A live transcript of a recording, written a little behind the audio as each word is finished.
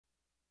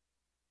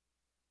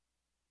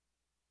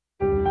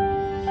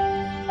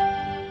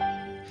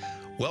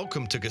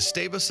Welcome to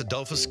Gustavus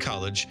Adolphus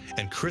College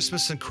and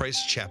Christmas in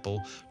Christ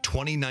Chapel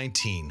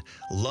 2019,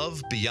 Love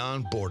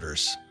Beyond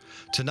Borders.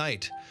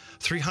 Tonight,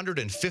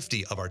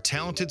 350 of our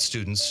talented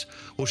students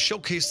will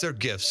showcase their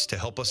gifts to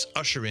help us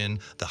usher in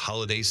the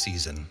holiday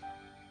season.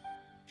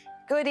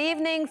 Good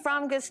evening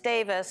from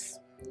Gustavus.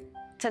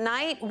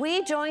 Tonight,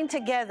 we join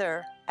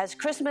together as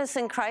Christmas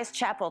in Christ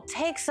Chapel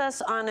takes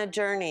us on a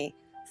journey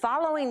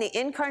following the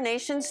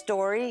incarnation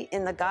story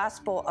in the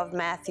Gospel of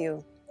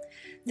Matthew.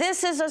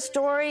 This is a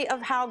story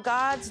of how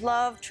God's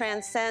love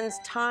transcends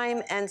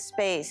time and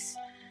space,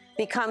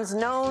 becomes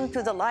known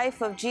through the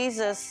life of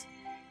Jesus,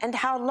 and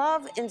how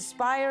love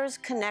inspires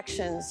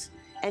connections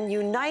and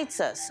unites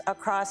us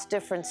across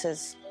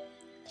differences.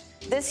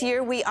 This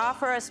year, we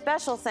offer a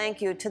special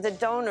thank you to the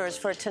donors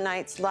for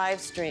tonight's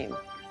live stream.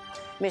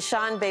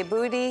 Mishan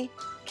Beboudi,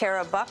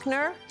 Kara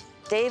Buckner,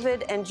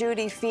 David and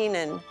Judy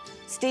Feenan,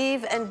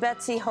 Steve and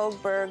Betsy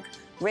Hoegberg,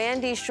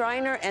 Randy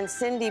Schreiner and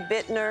Cindy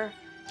Bittner,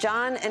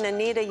 John and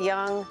Anita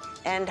Young,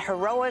 and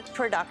Heroic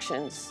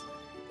Productions.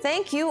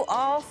 Thank you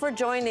all for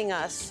joining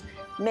us.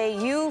 May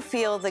you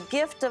feel the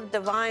gift of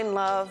divine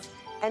love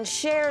and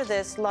share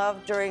this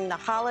love during the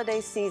holiday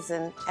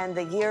season and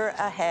the year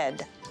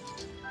ahead.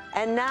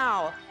 And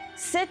now,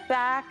 sit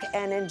back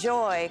and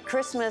enjoy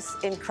Christmas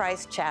in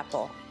Christ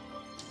Chapel.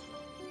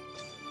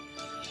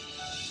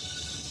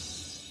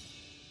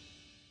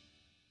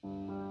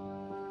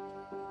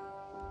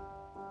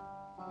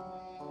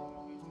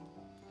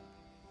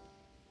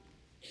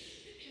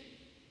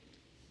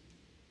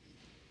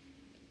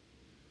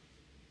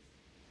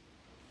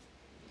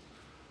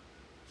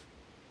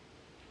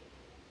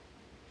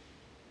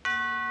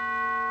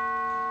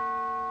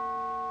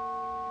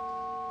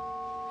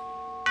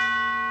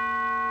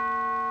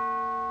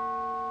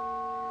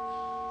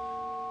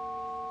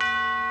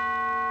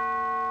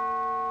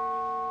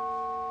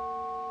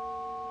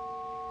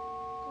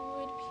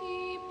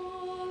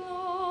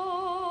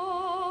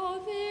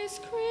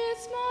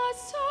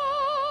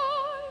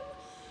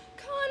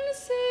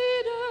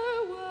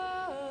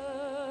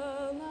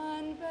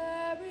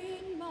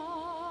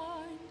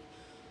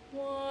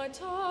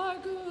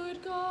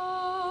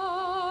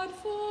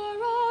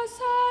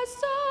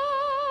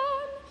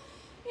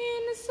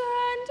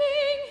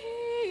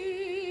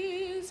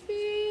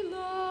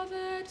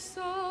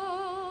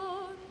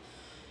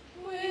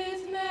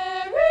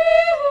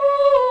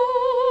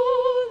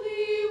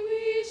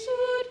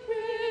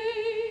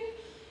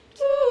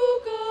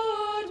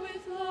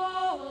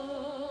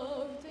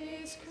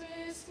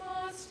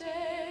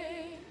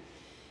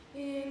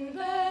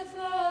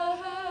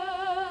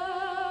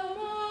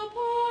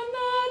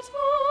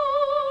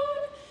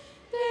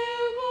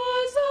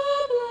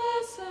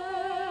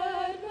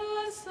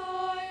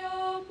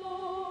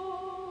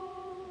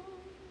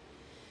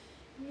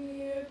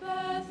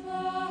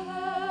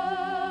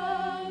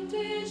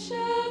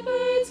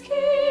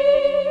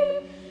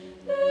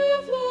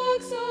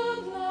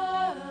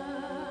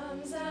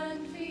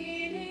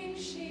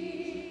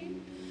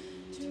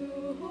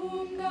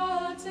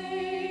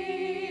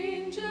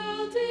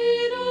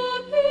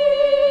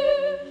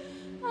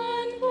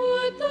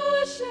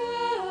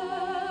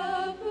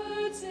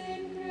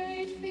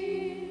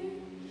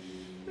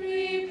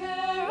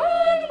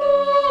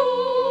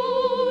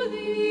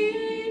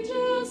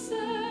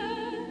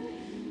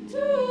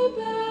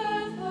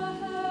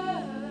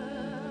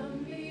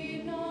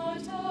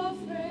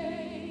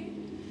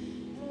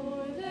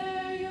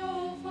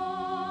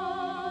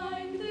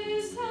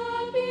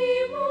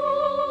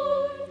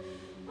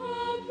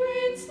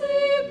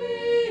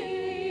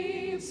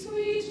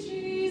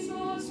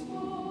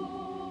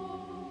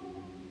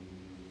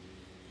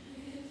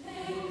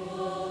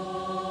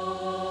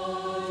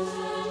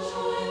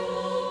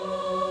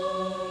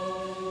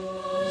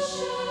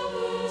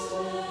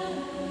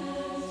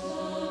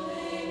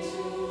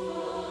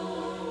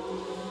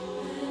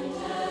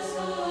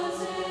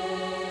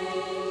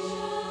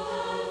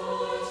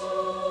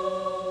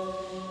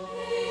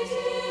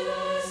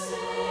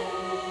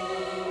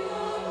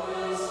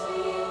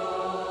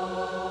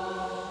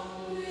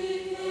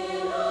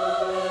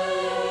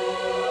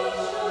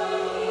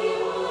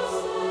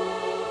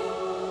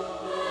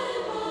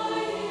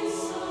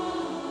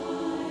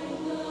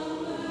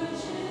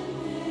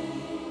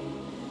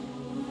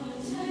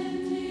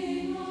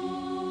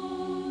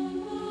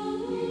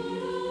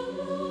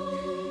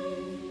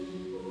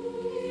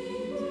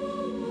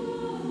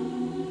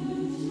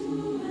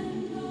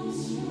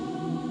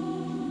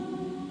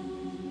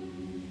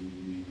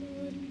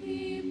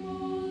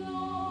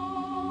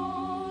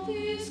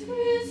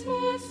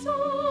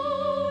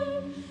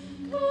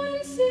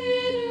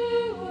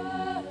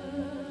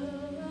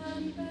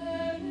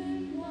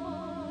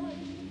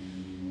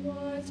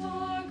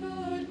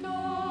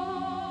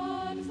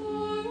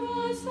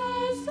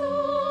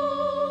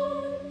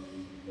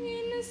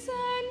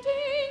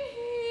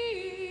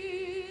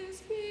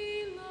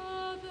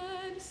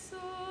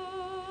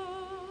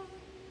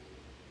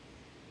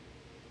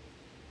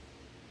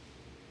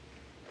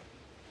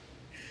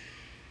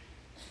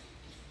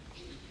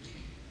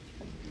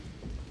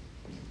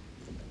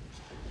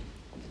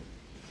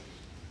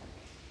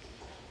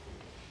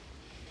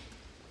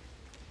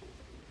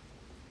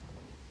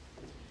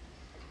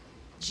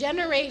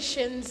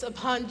 Generations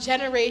upon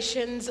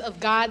generations of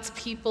God's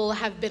people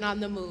have been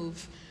on the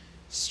move.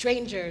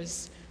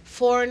 Strangers,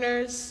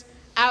 foreigners,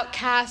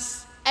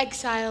 outcasts,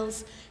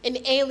 exiles, and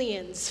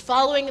aliens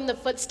following in the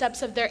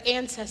footsteps of their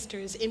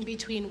ancestors in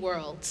between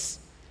worlds.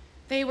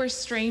 They were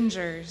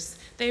strangers.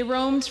 They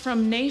roamed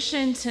from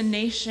nation to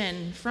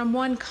nation, from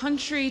one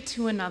country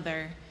to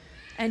another,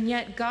 and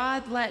yet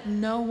God let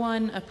no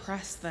one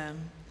oppress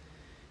them.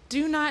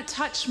 "Do not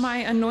touch my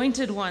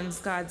anointed ones,"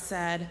 God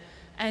said,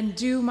 "and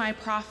do my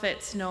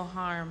prophets no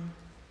harm."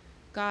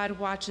 God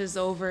watches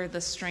over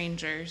the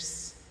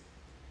strangers.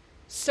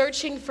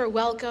 Searching for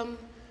welcome,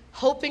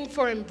 hoping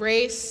for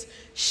embrace,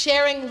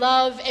 sharing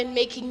love, and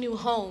making new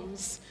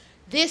homes.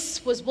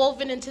 This was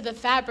woven into the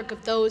fabric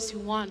of those who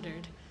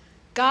wandered.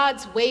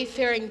 God's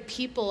wayfaring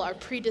people are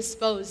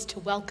predisposed to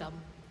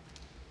welcome.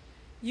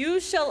 You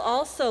shall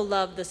also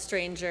love the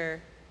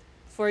stranger,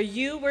 for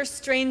you were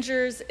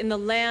strangers in the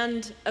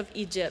land of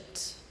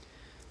Egypt.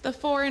 The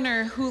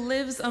foreigner who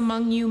lives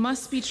among you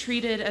must be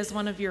treated as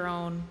one of your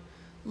own.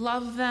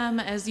 Love them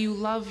as you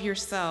love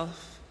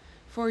yourself,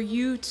 for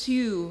you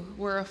too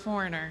were a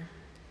foreigner.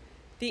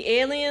 The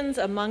aliens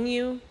among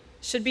you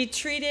should be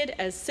treated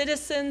as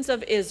citizens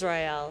of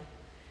Israel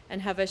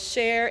and have a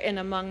share in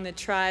among the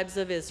tribes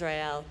of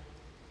Israel.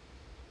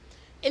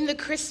 In the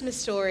Christmas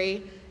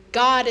story,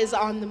 God is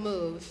on the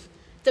move.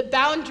 The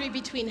boundary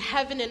between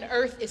heaven and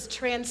earth is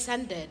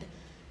transcended.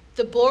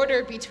 The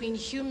border between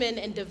human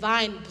and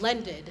divine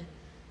blended.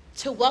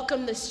 To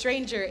welcome the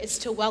stranger is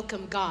to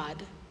welcome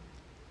God.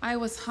 I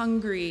was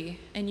hungry,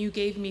 and you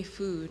gave me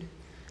food.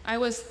 I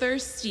was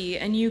thirsty,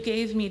 and you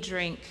gave me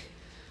drink.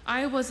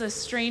 I was a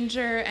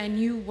stranger, and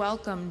you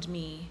welcomed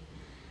me.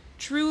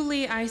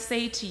 Truly I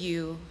say to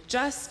you,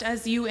 just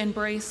as you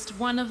embraced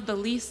one of the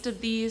least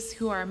of these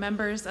who are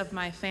members of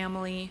my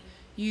family,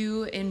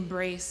 you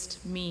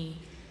embraced me.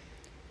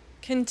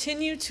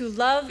 Continue to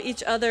love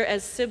each other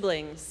as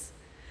siblings.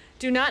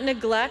 Do not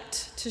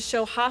neglect to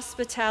show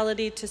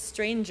hospitality to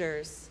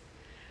strangers,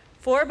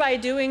 for by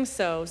doing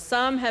so,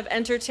 some have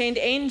entertained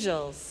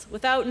angels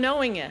without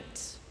knowing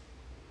it.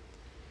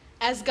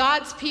 As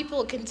God's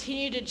people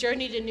continue to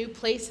journey to new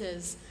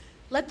places,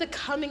 let the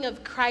coming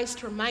of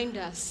Christ remind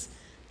us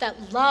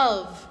that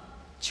love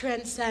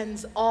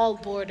transcends all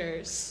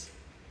borders.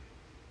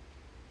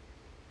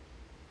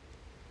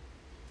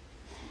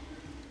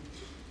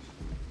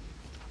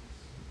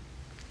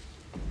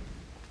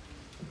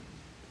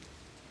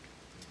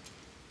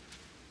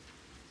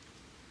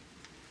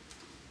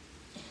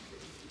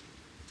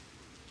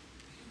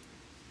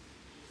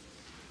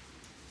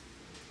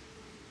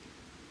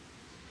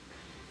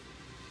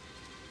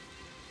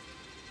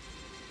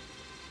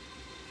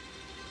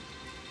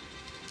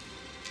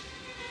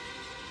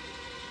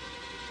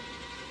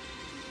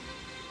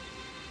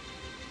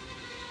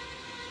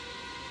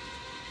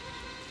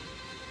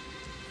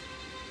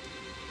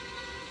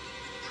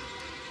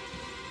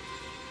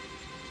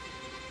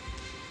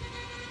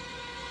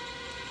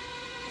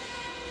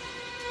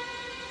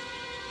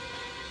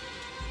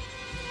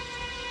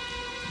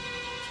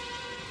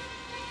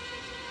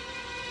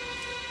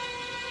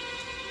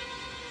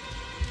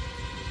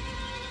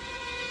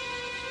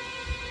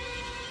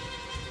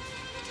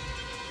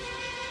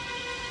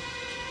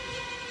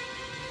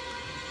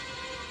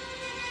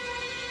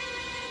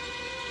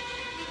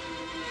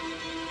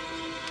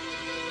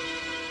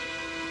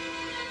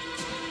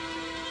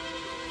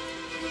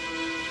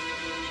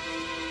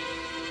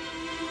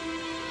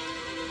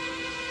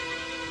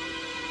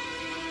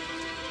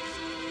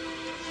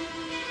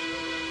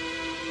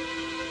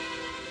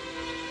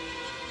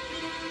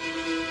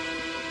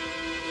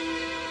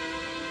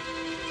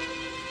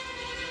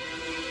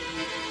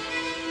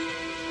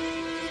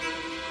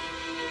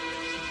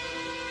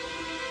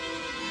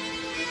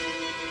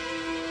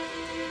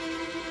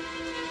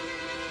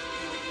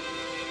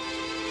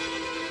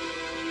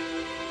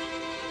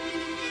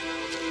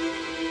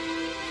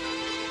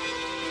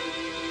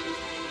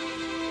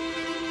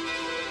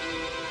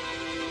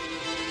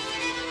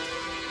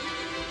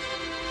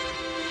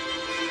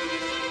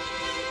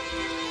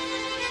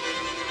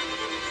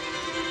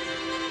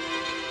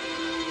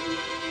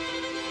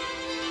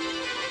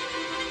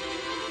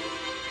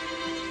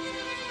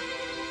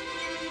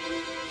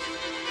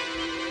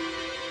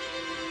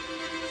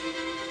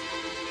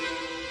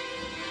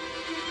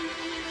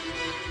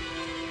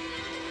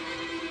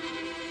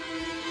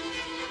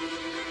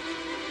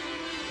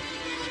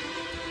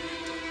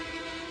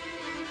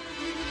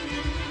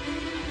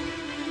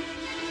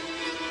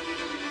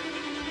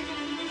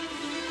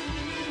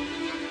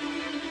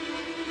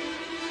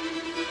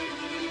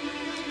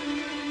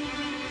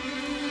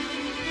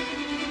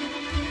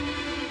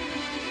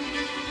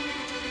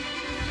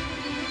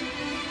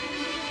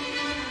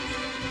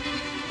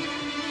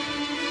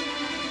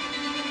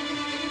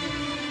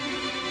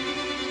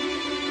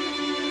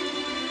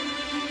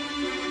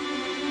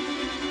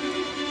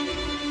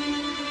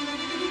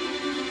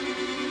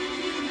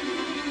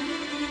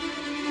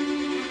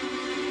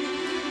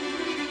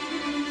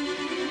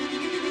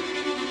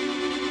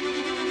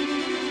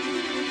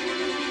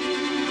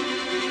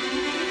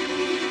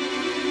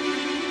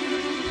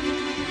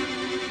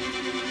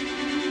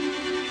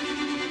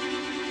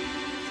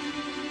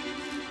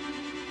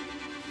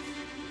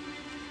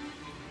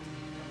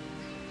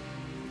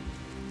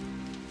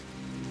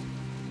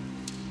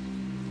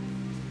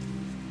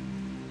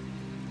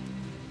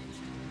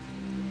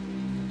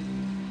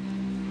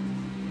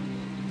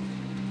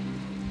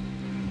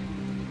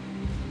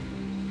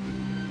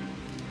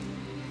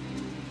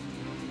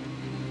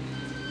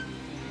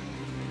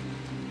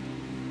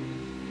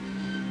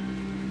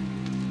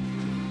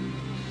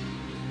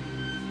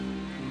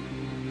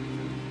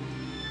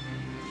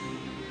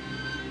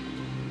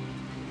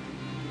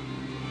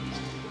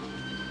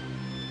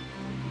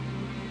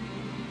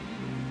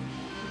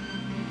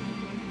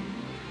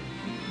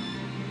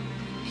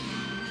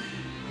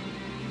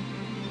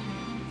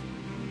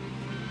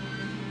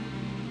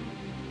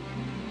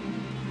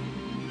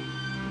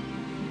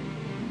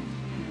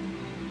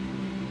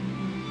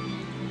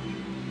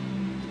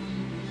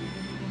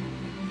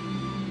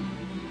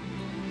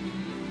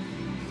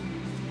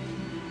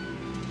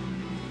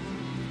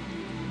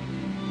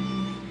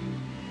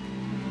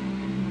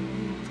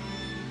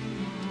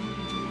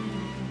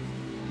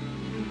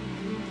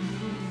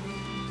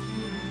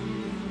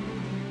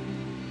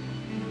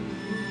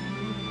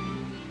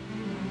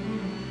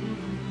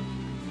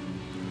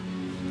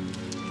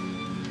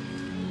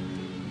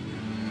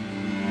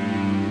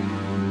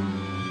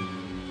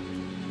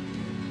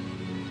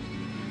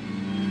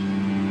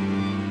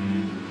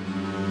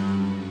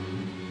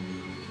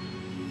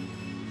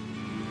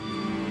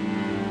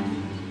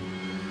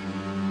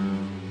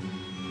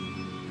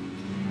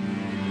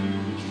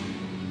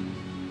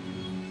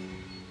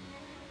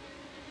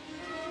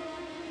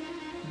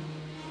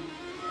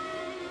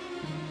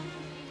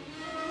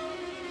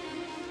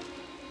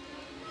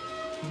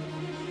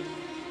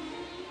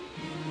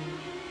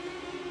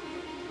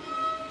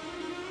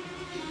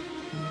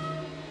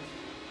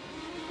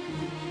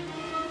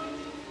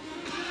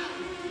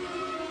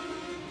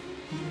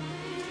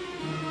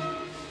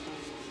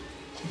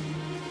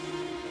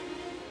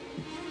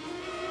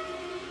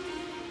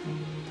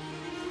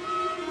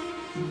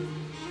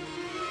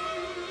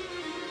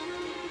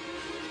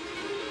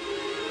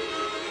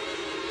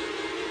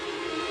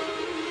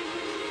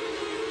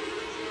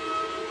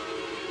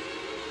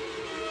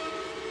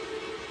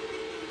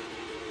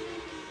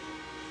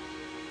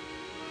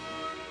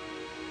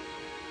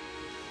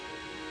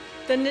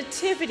 The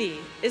Nativity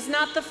is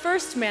not the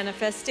first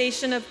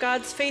manifestation of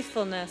God's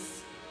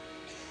faithfulness.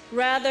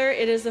 Rather,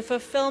 it is a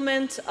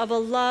fulfillment of a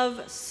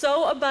love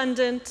so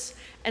abundant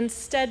and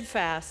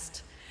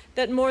steadfast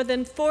that more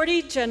than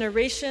 40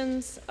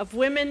 generations of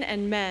women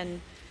and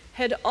men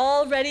had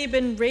already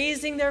been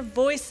raising their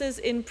voices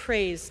in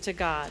praise to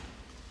God.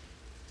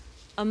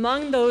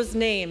 Among those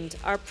named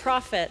are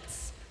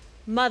prophets,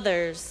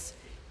 mothers,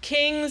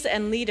 kings,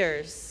 and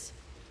leaders.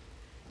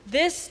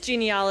 This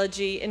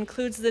genealogy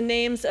includes the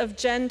names of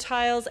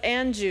Gentiles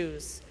and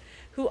Jews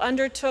who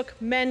undertook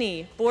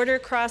many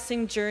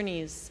border-crossing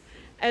journeys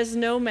as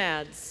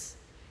nomads,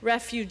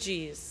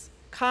 refugees,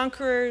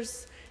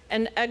 conquerors,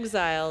 and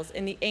exiles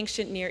in the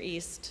ancient Near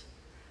East,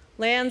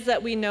 lands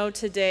that we know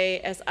today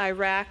as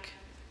Iraq,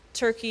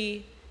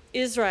 Turkey,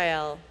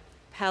 Israel,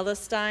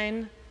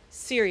 Palestine,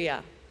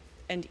 Syria,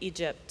 and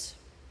Egypt.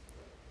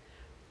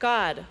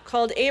 God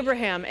called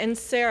Abraham and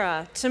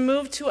Sarah to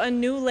move to a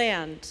new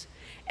land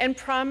and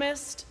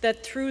promised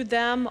that through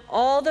them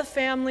all the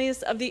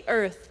families of the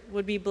earth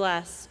would be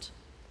blessed.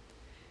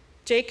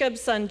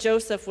 Jacob's son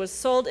Joseph was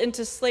sold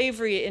into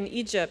slavery in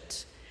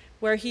Egypt,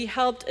 where he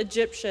helped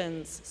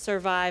Egyptians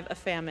survive a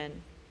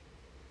famine.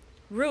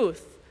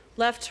 Ruth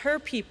left her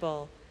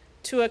people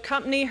to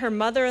accompany her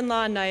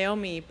mother-in-law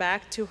Naomi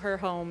back to her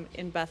home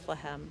in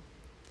Bethlehem.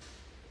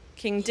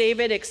 King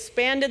David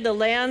expanded the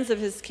lands of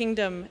his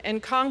kingdom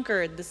and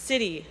conquered the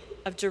city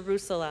of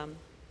Jerusalem.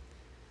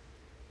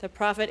 The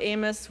prophet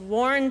Amos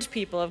warned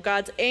people of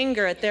God's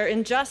anger at their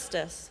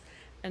injustice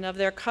and of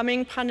their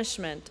coming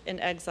punishment in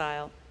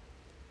exile.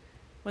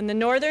 When the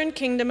northern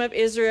kingdom of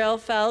Israel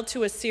fell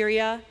to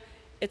Assyria,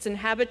 its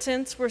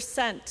inhabitants were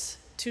sent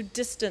to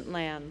distant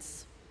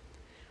lands.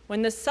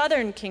 When the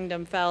southern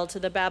kingdom fell to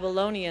the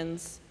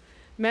Babylonians,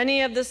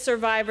 many of the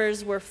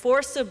survivors were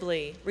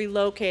forcibly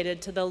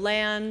relocated to the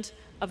land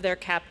of their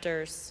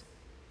captors.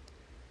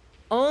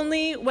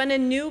 Only when a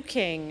new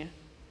king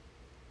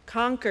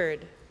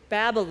conquered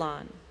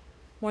Babylon,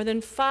 more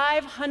than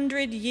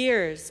 500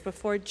 years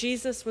before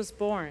Jesus was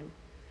born,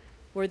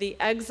 were the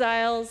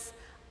exiles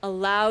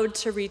allowed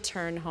to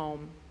return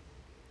home,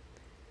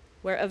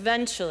 where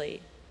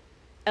eventually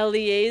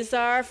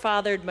Eleazar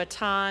fathered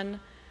Matan,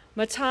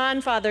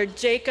 Matan fathered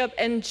Jacob,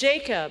 and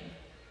Jacob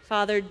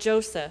fathered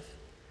Joseph,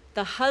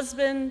 the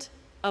husband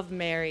of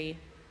Mary,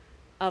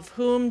 of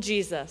whom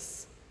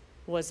Jesus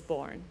was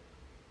born.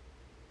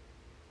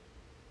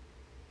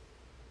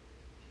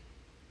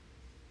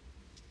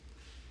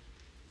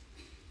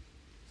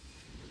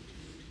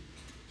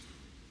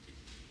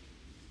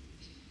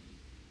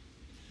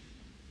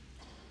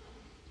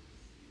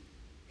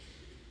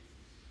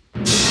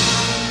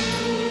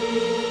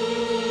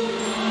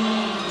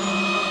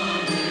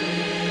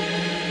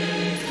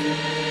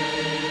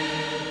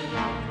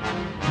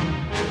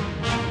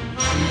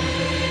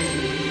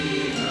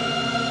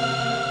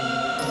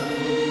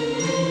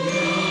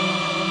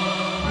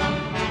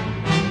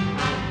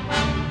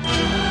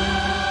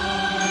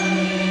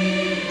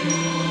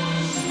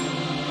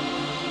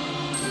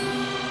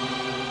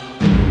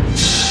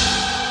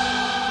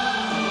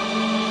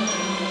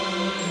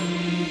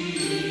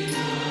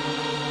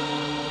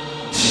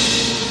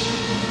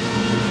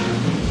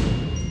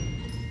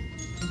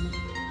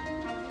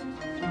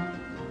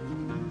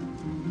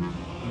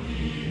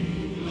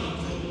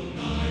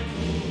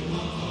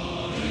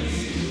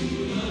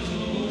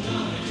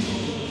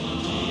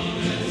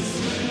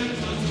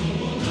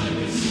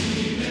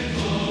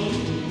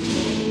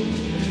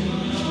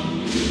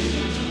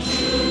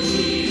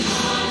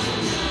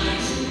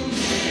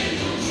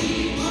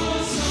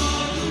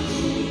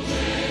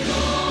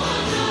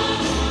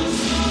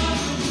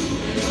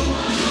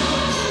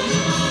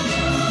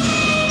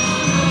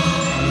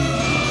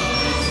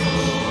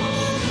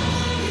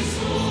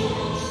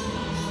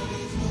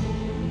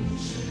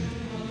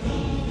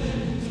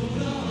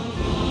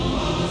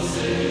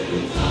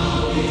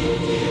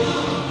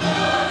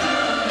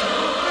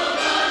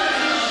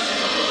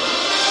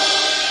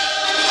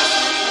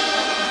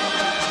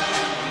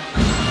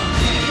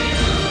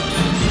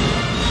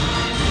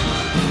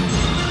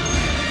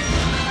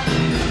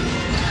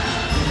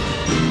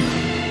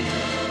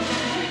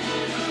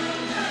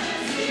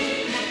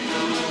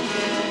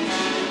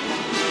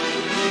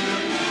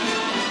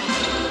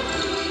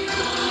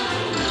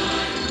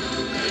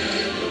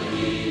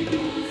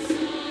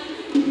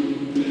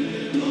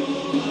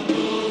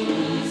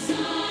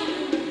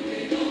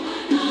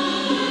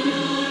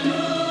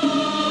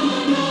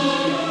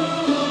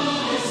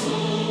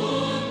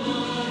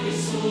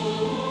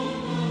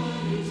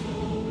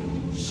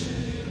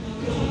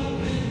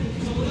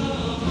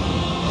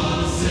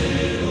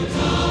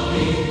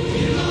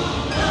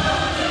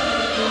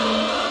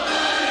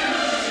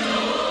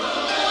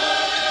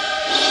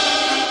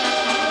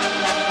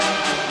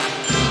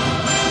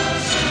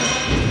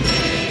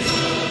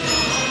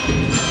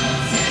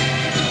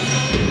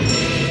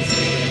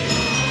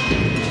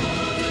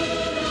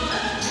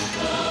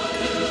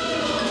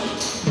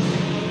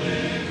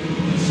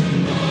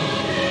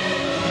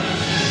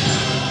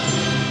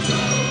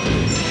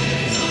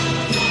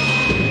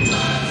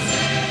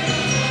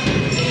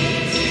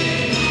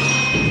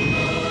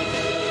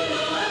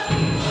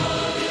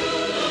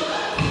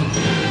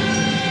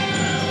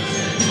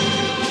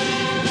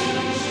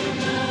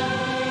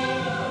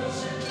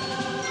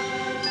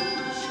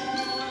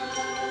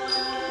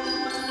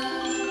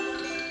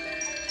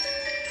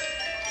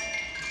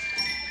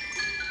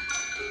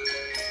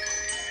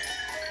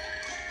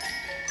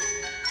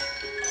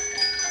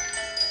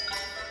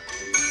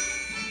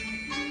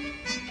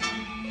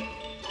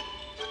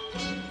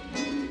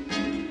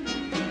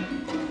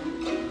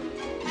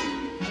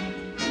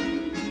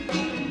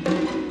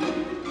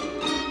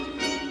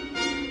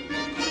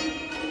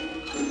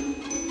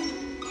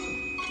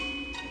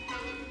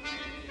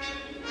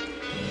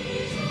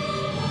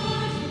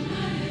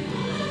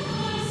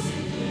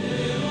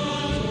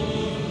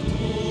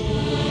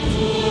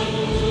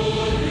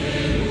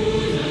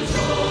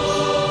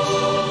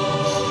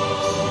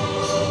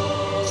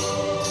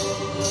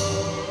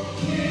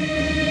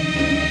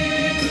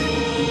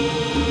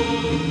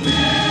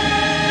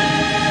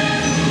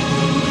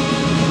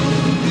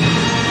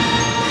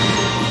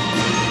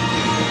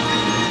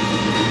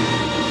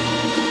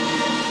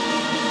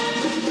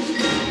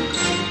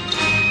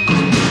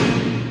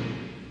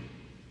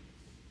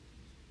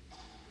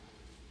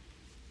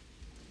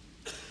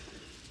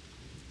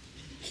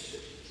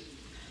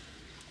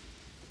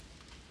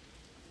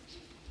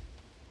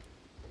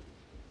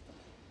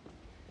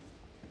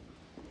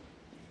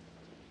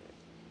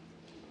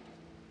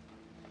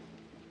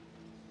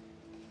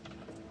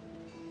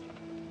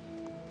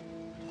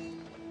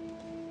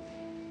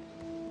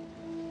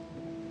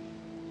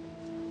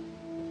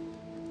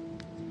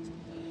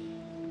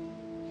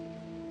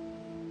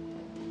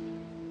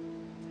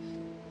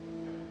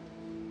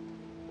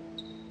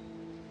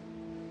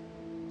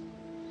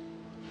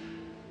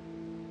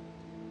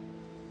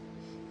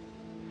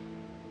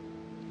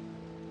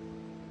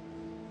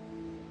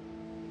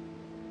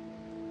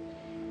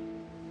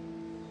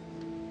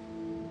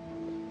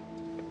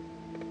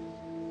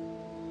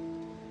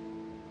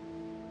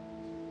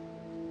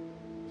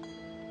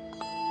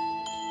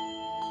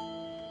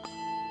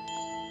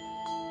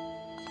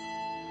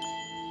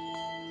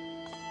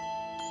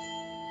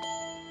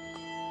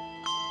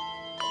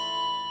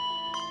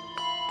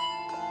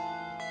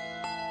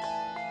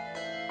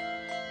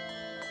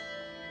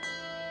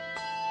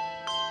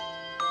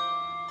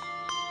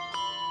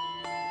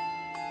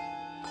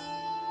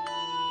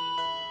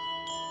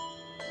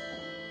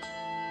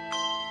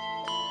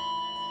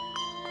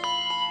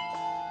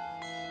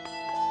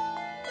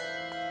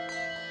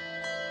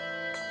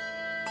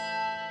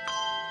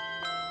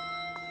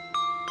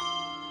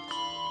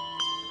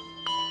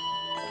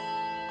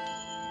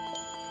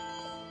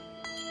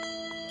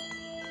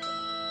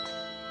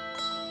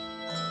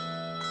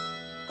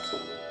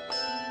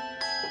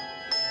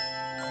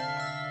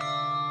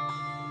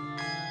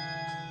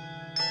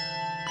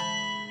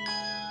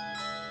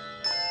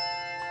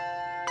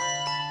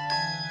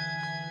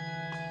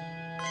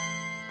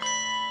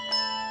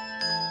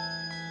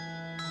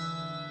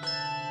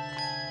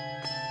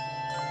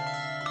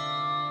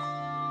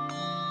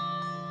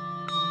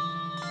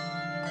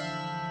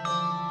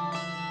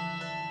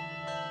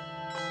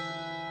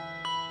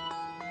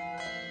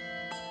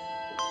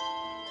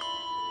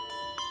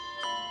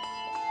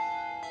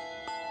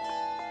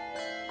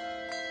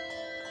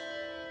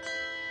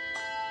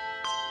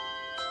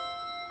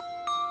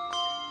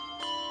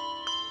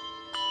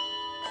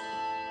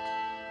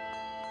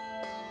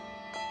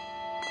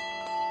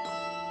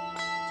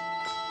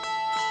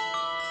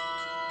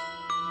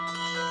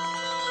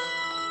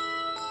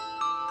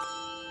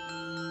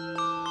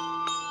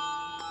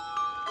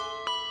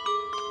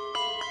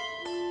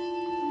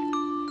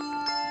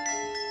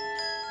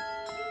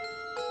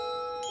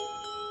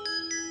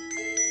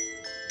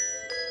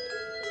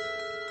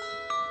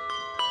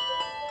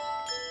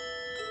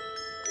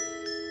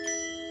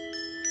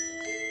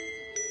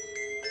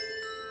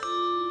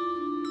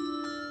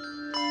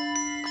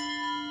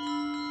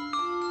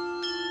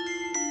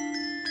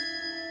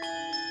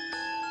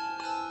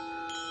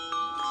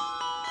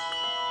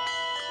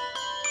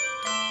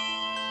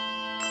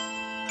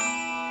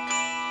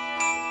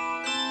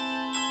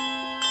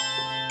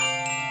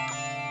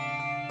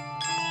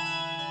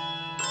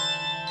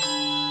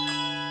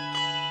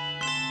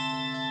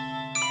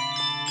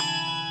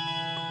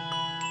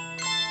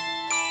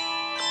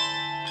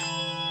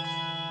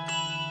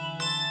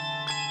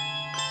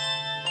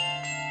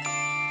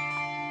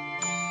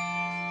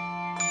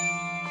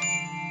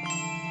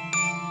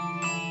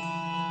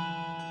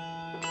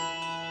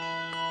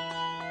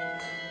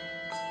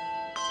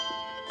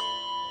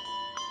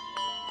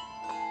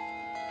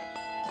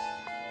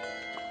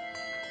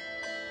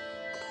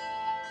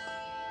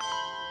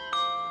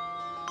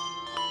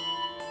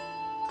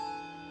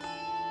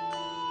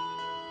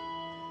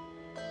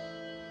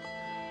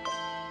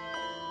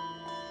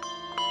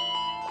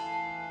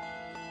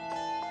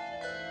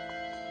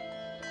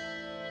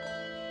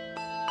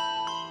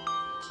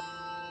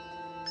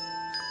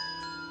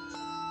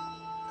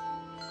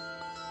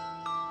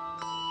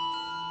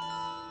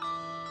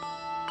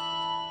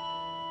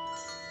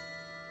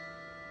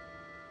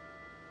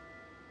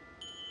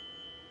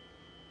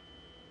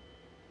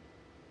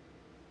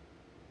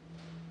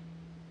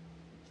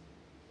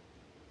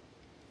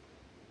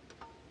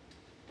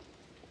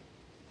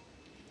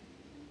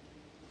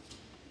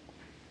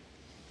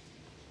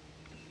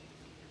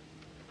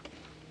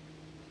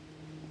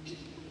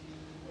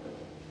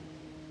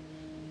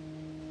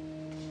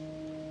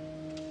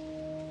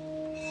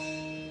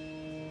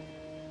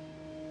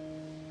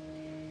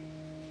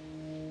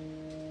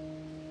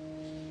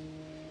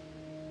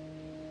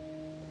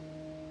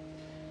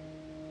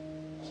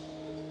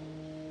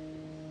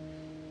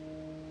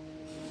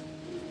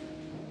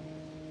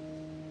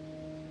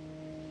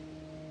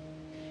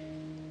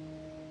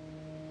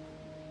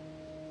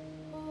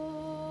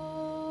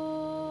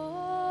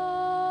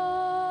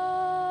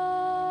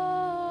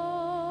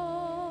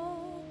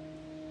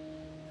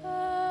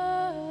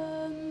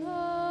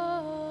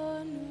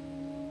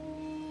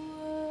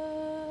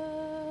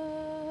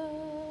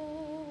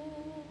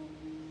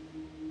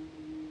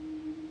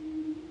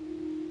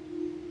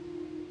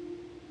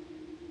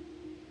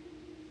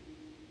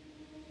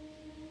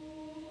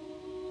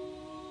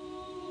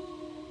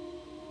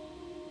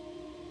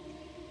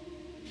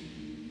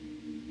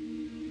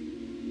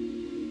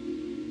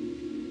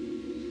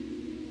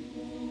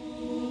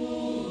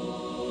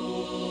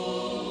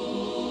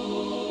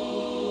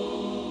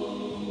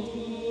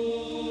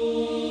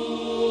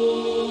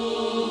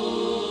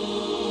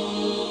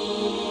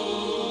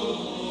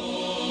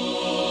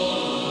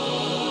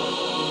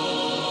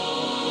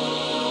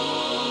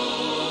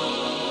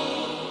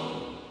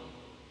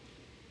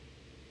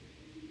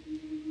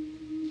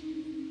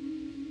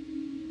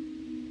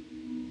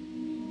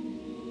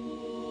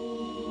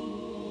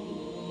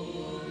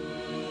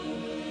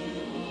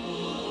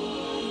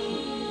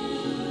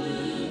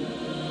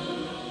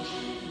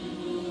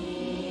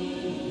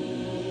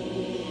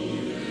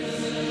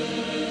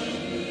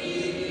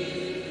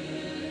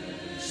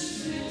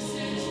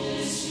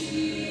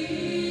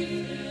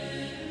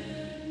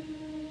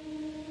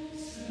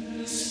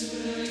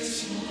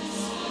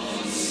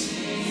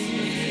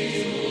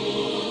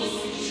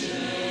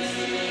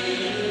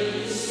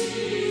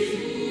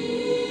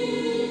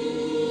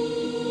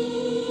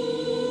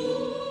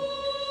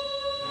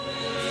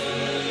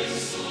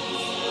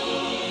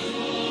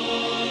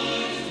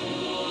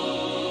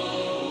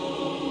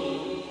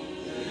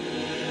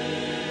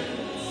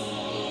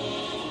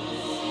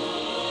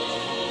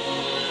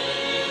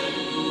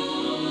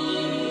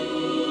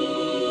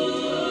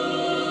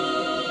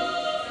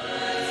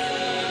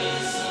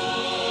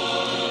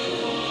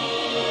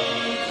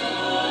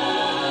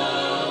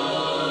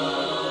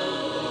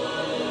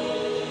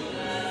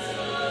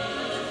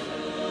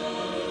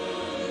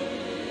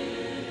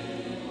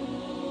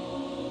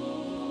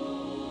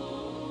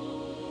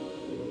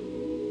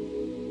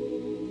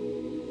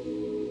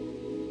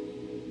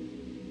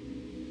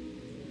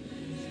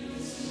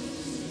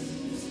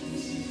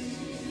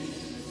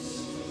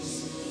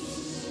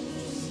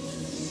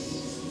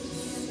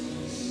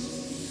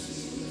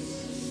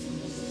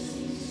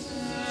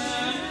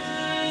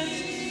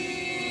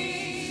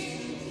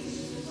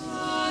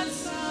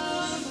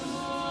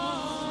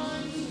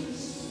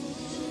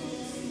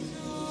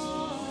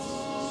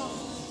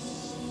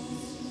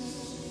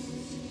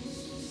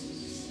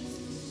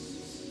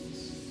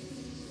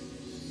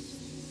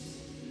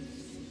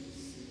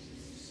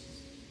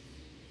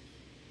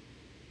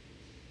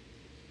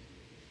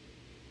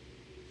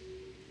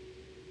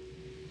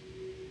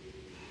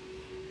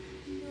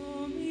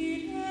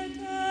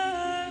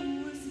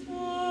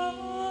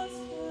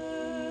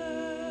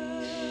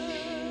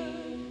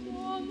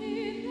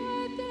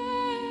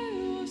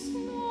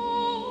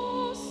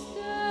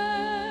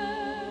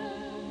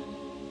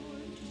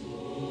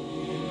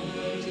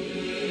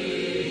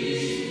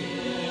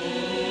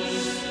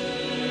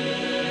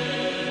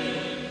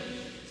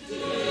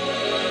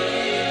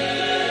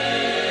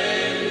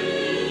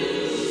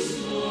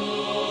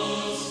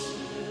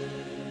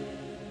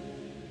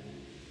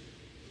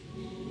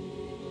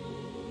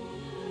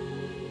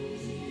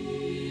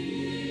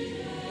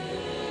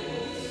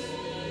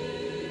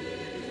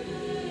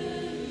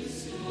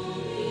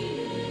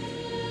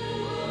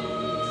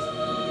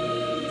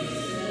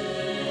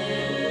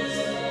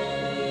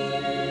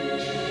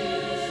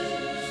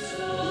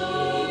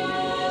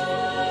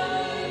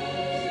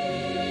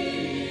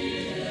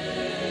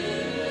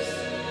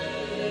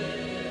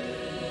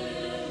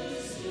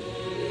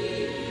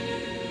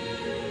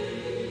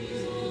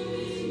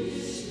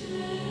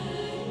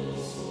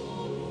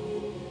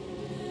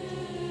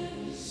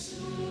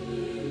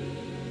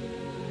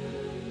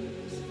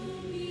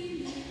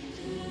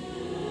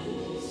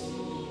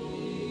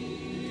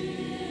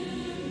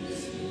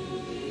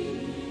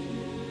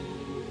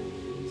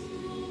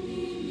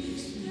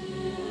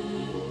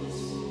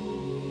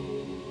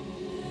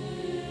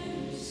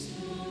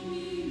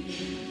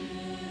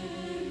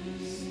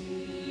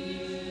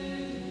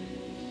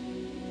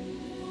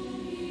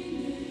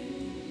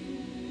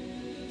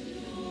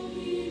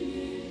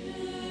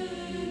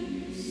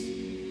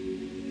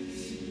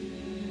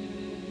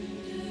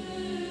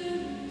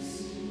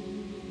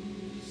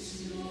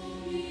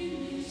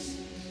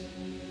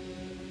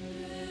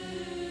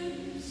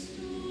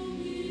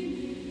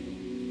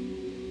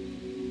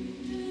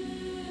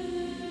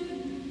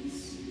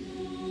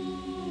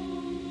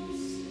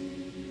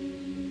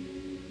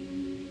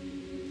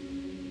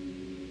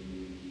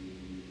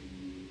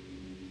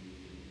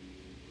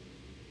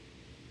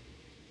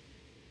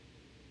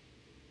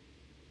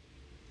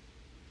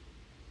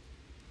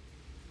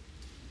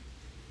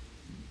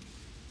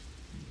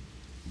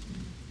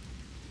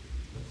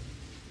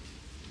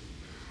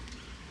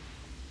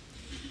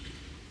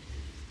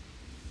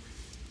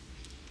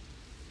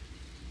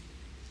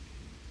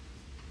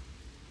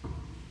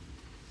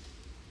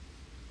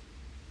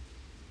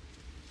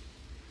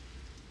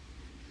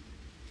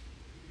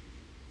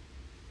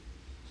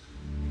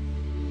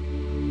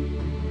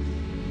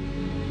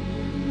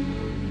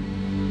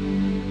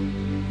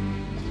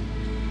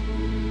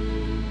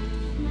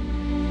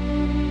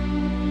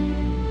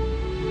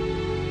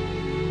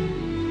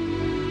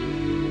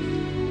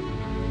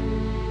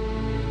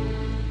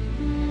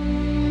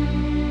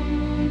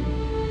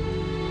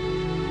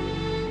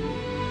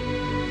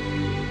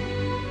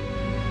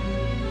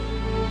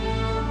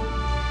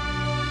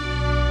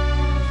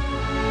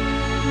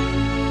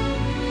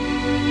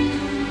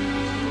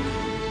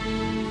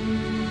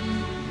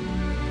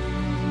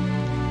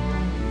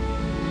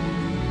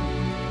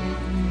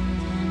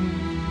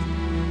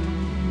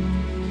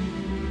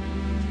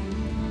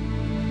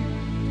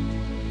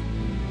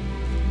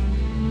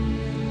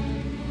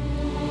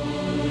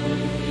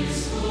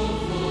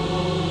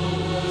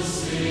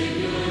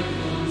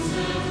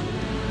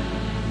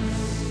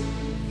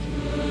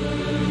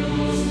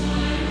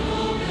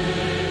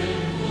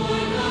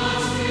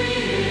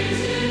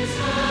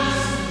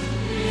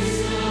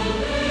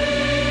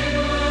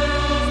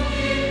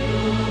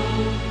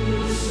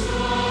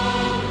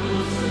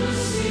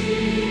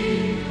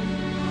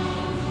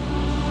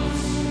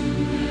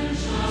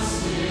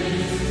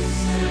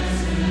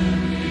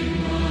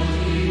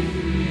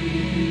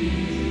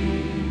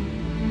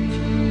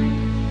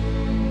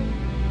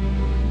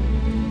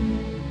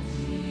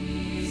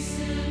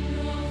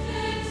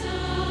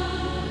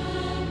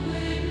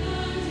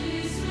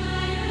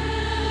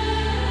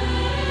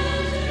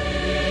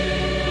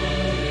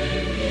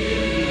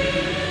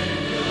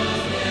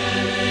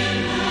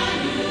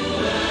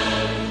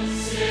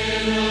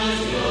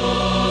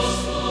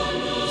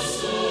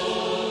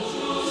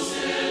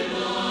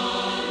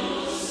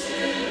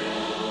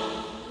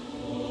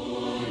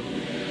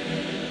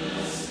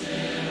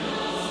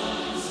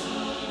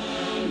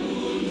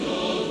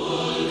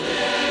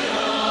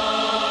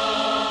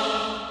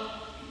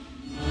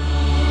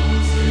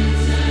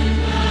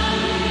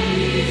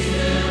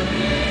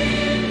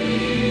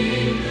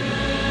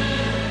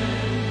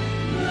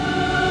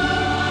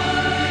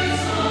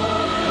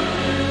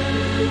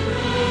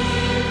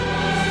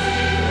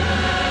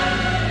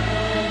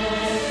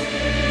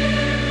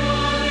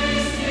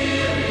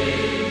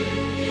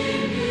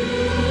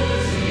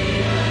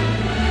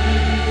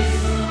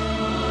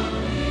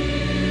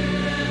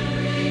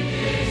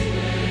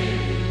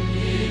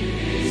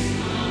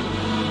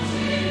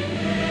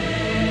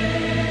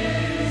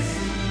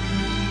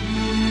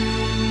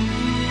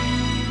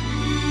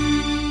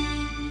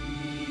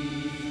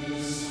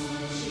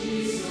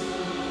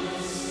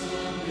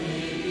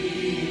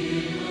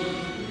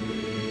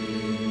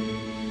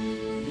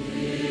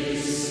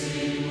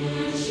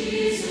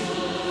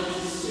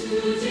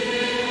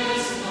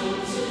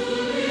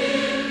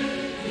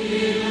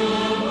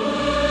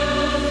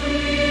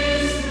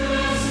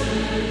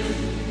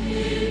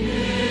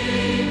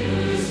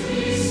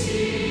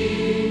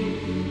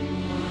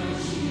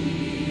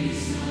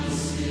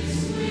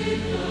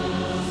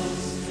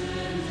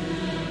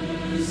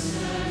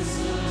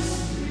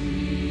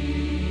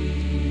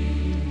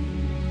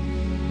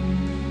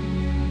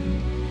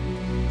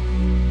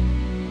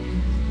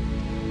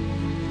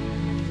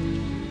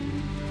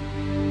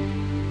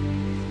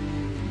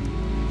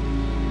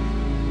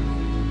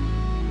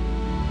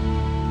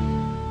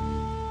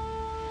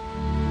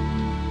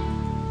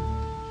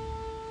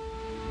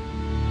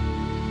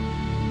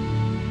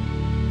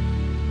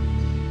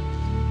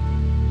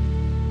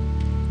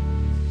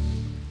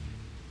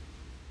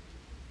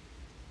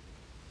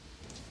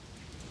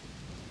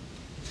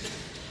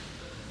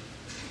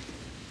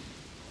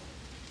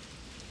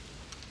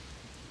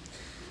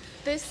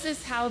 This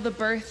is how the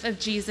birth of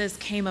Jesus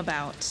came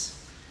about.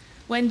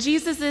 When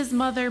Jesus'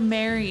 mother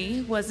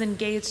Mary was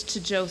engaged to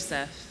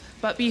Joseph,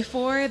 but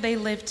before they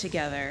lived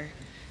together,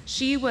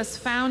 she was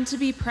found to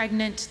be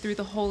pregnant through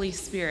the Holy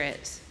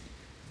Spirit.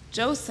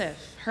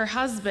 Joseph, her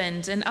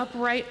husband, an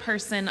upright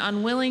person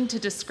unwilling to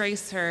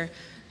disgrace her,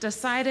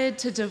 decided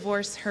to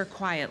divorce her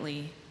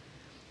quietly.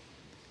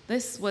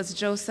 This was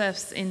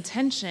Joseph's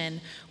intention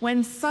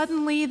when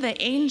suddenly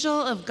the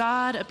angel of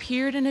God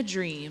appeared in a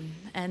dream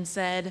and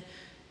said,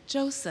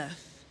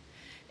 "Joseph,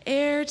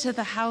 heir to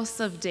the house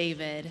of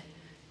David,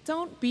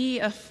 don't be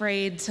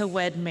afraid to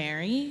wed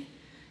Mary.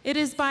 It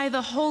is by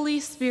the Holy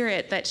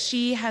Spirit that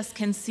she has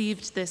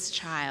conceived this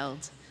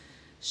child.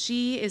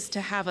 She is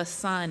to have a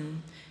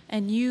son,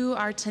 and you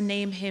are to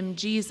name him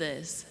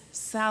Jesus,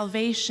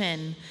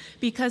 salvation,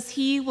 because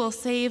he will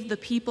save the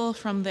people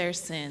from their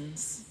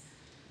sins."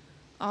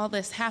 All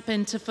this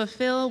happened to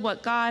fulfill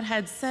what God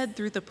had said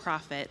through the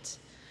prophet.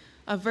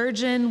 A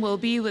virgin will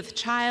be with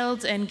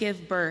child and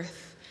give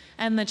birth,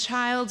 and the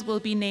child will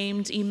be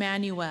named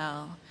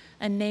Emmanuel,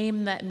 a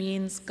name that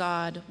means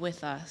God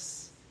with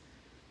us.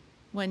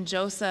 When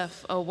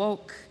Joseph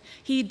awoke,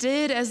 he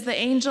did as the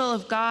angel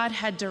of God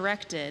had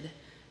directed,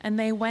 and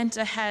they went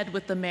ahead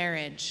with the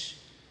marriage.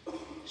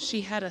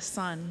 She had a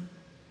son.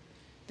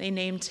 They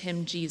named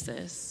him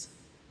Jesus.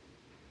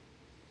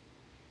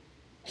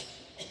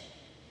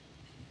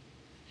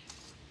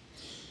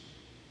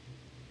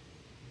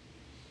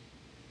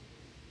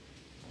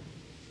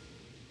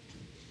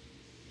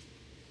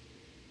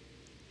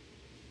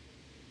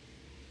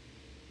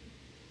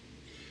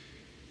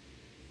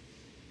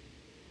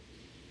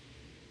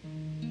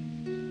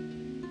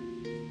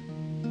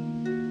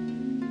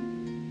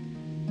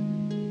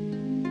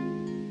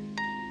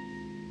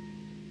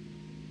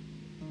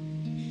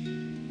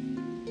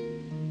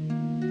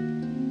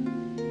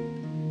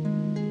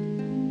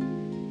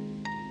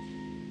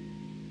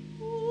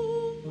 Oh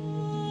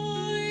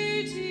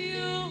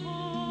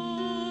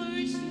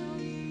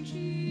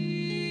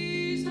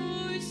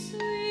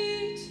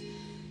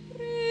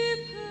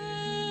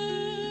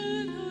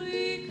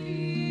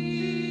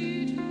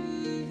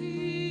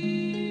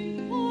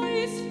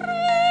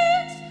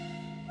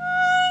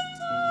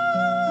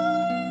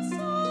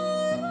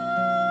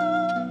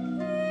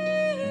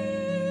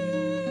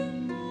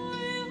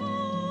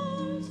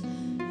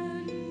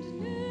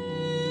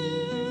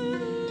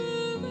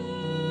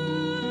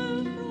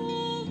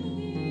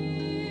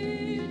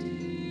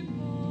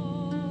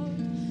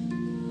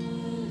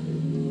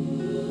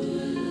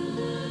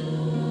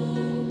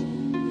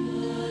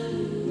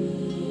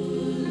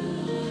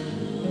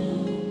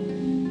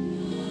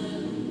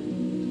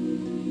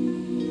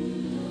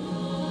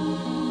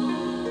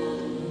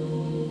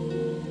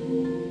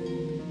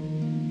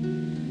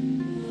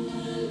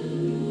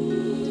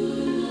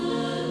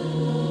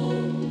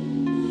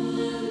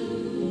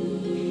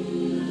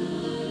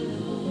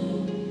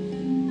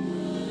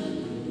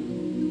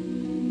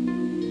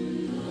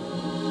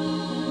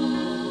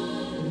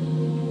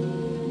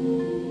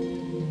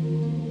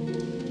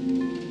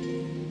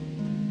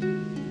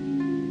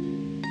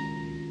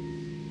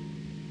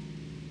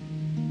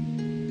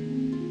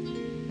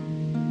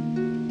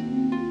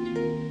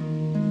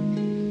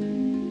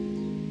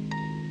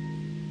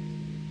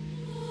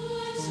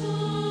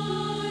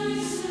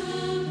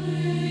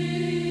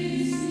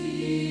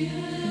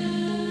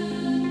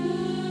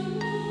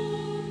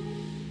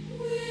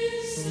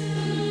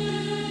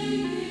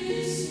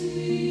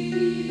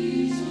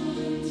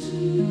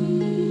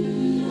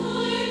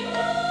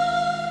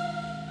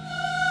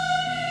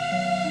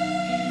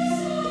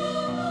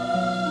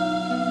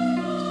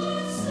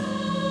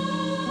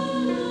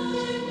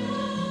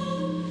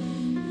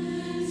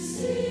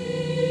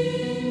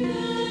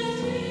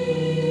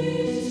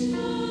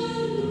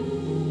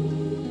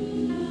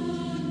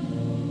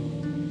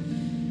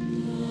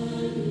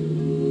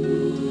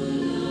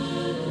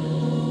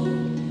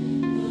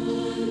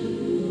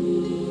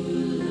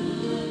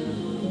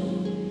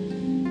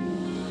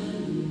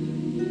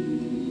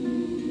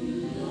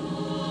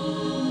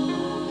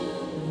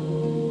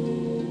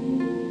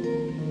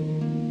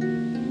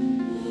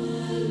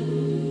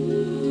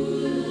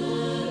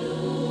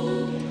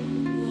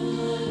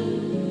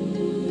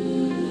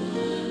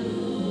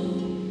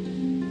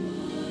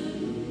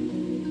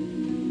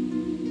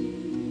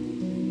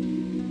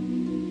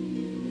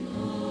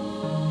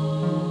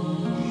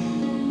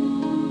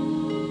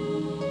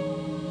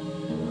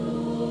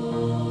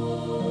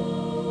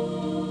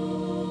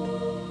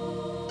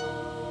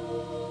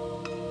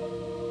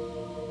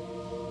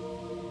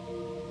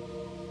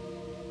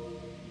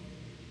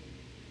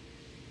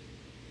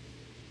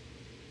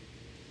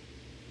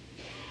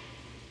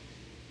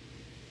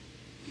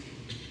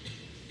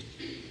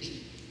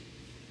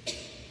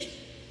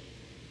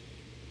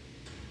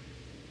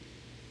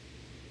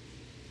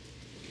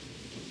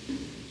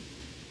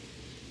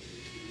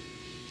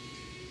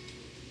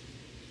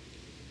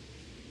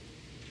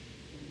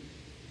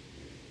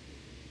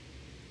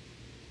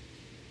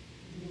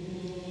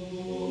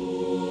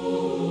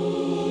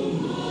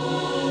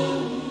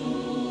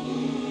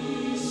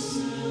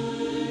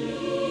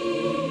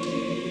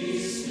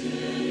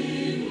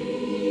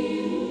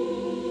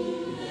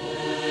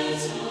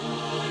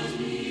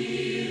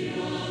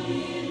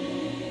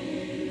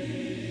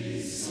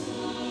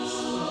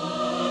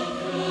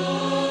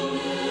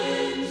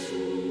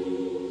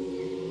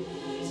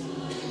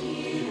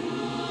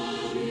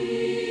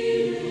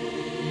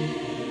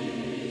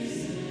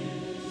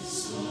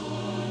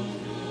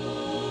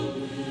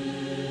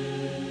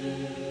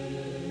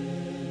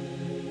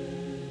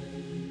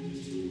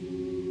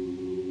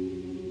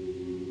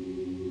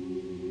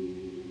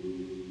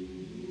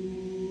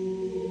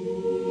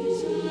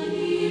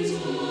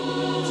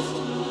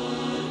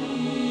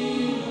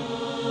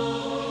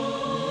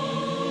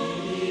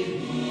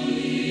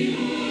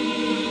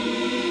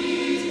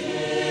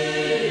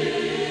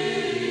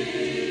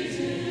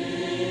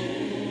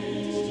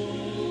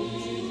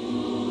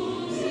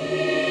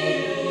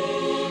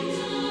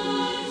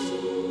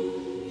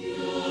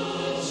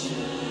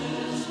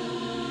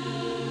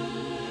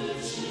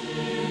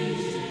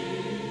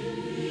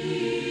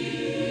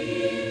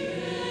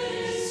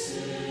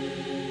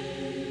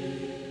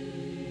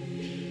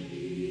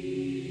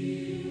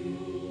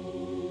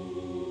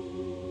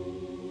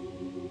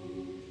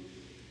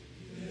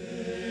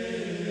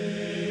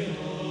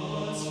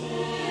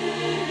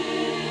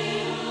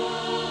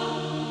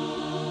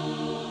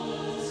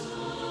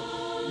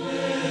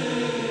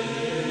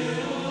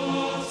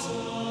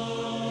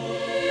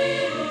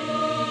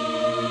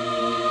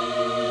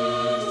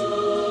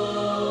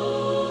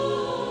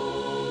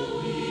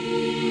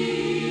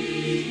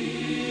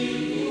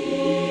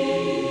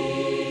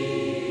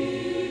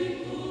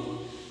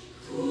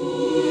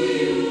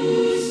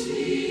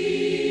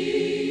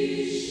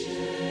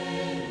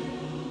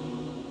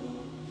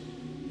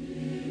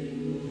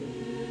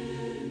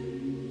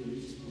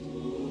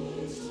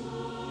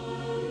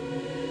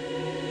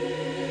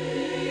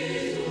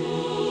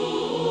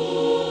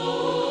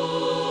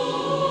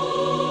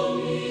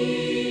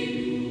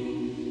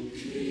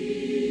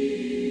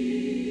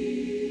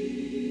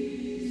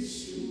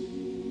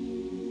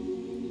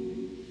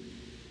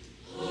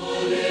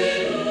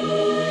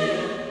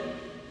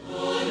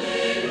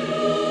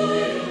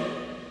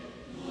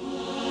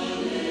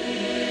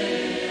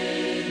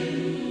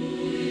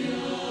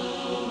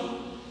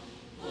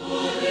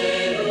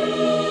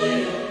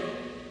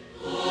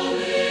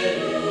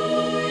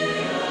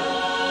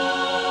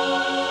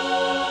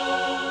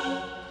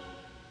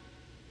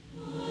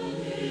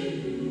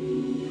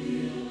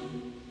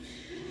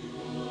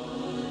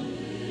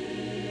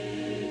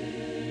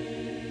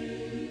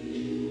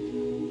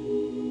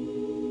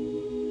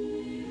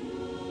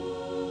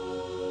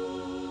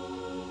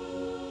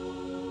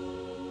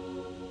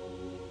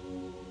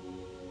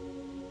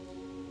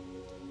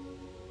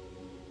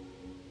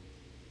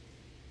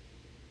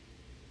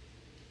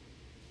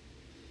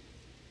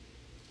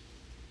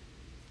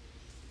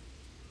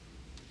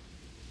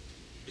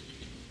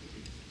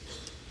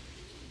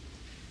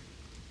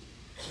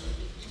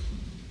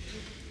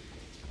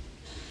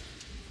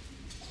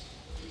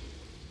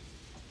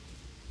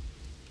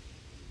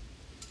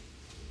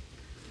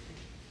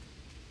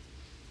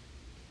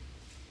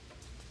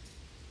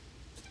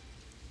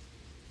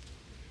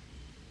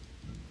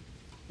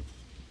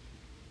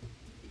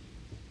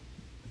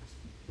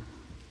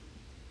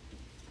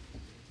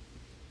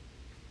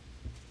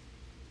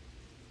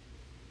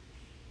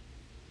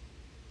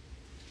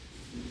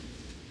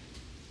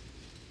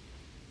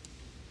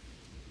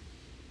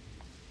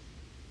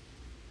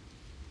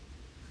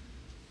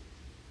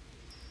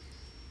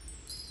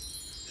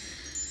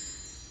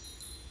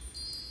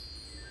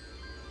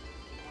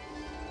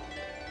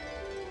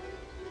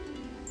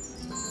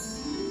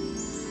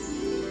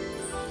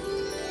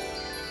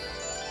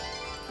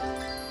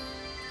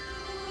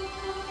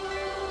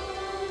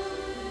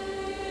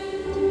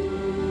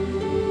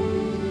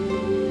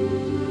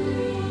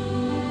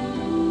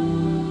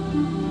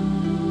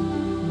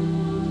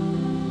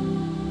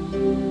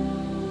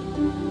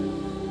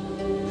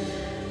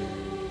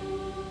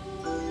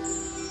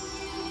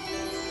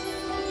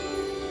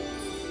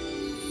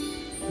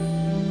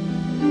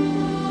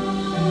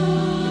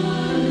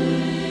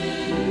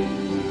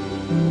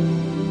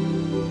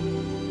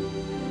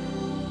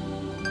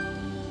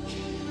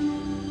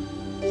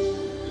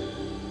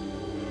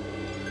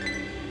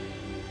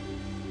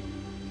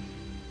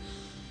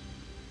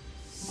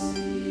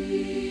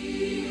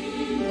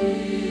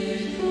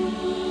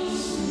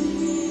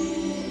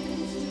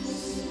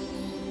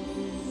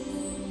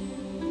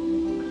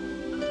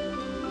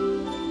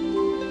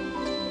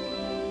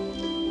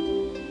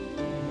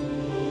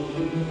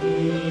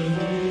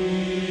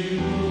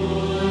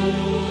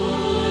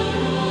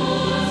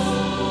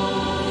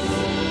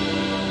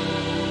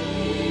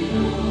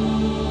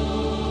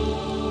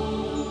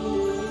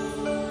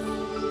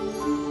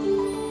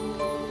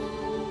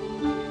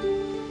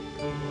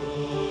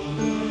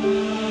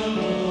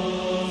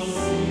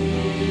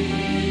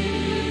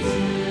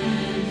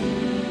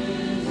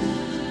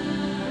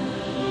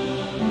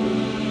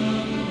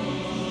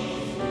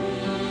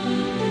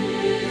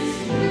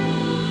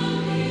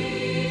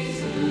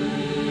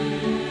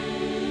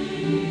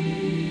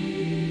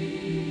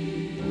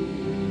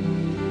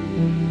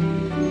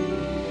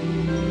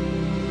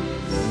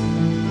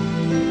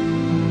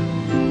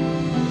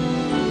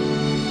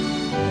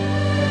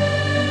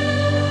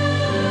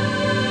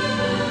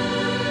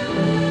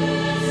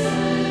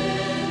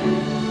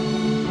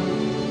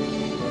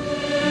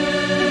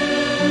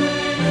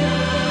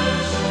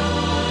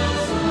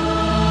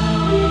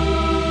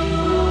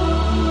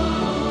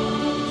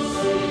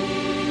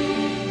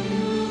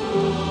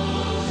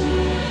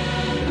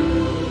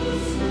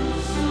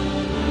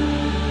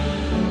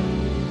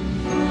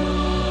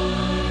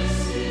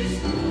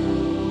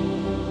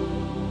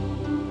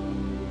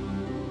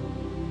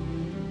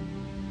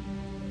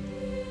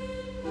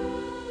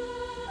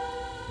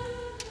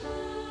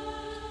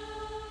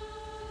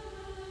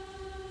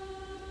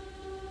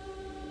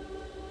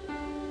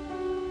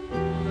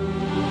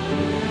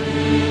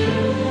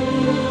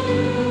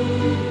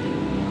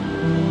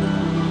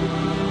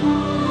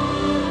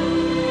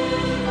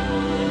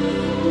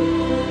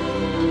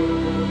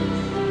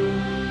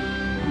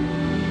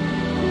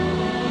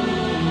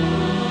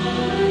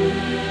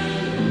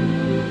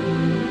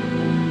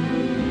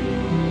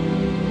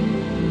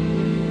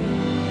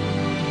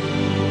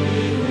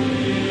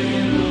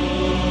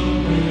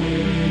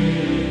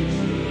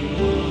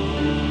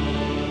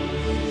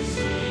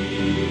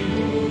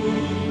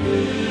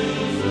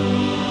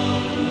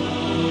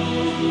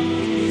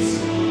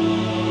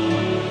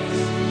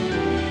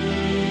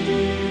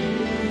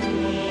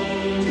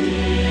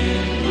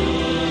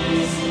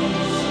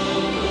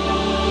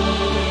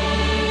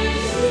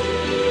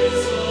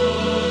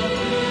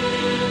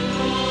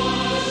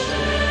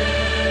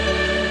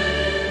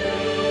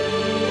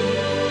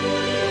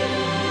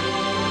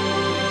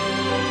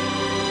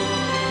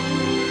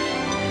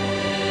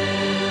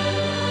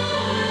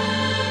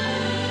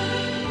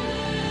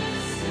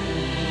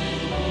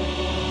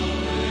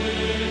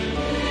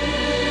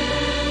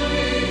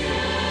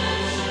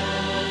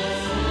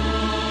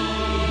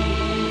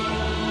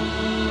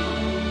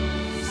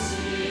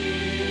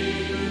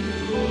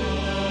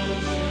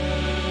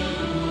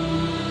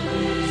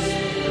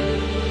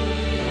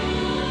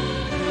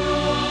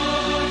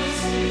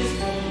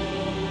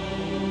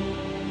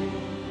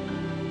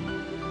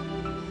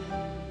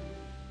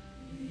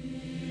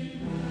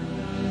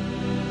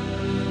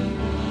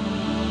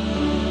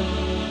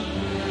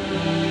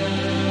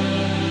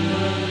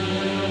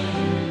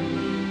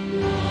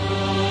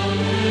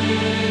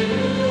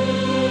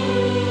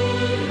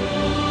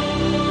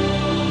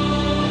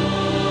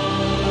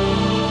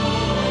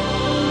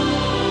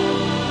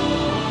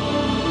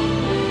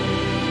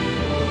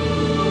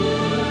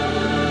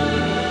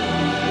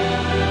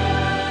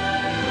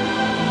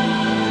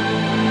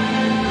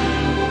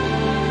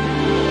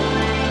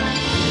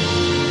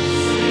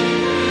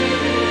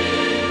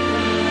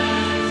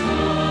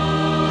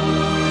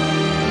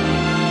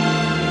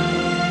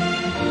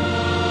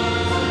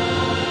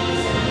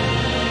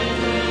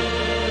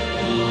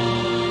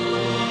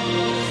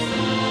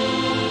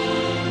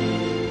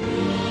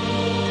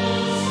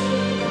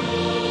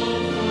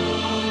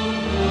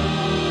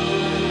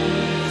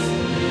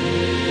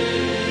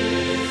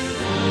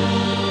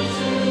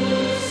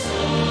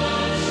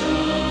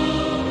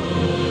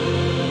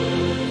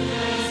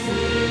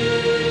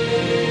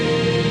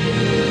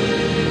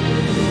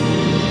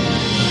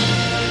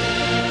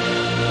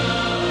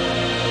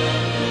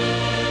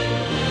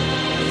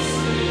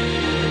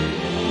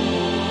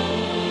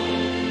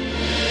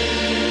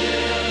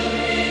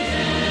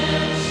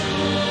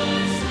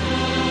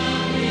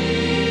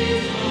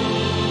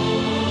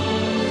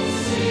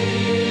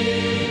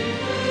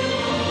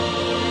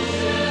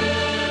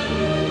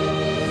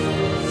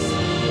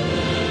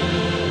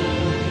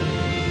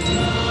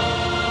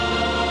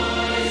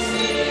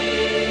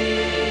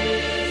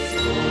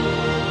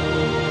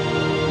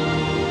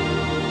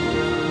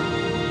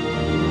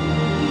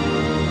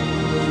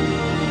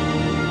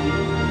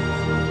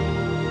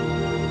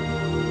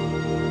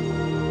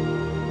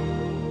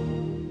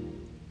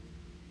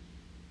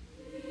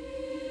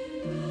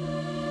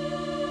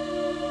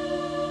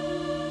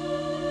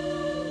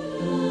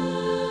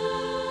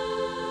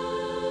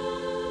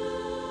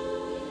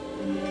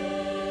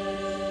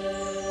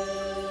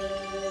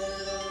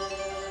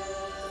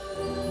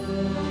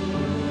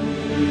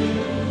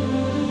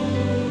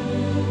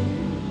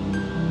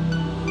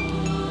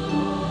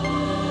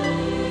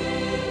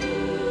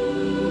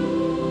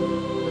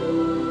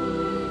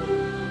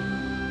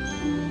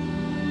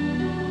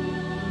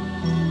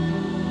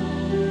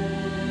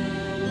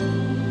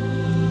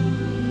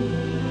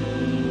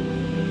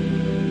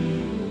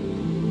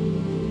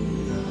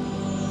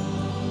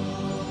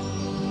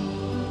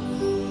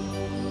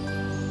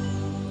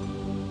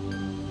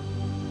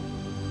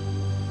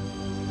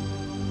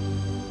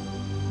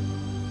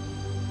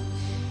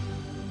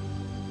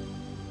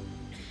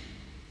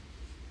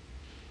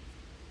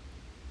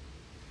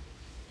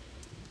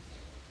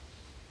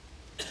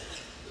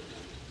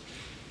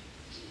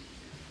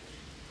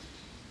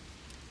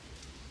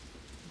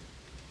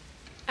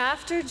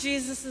After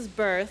Jesus'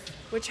 birth,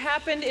 which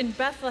happened in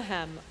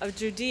Bethlehem of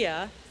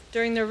Judea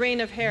during the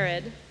reign of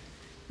Herod,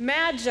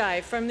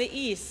 Magi from the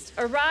east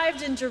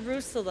arrived in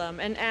Jerusalem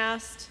and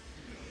asked,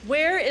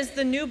 "Where is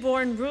the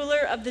newborn ruler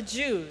of the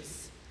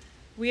Jews?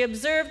 We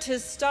observed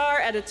his star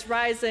at its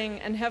rising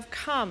and have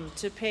come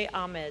to pay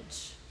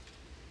homage."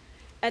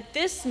 At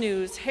this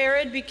news,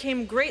 Herod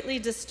became greatly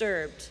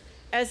disturbed,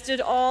 as did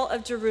all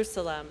of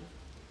Jerusalem.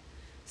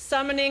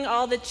 Summoning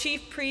all the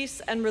chief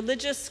priests and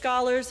religious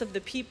scholars of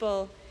the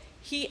people,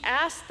 he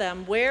asked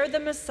them where the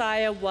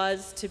Messiah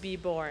was to be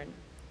born.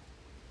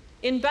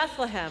 "In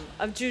Bethlehem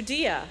of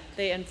Judea,"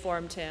 they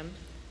informed him.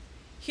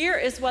 "Here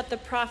is what the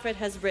prophet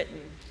has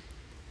written.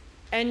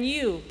 And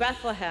you,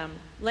 Bethlehem,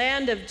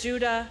 land of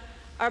Judah,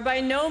 are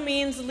by no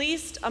means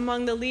least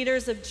among the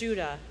leaders of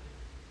Judah,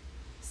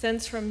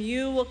 since from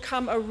you will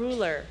come a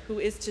ruler who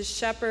is to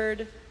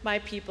shepherd my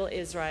people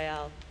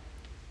Israel."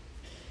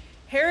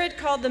 Herod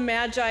called the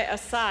Magi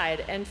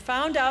aside and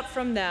found out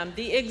from them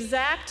the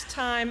exact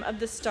time of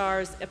the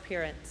star's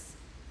appearance.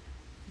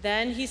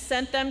 Then he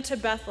sent them to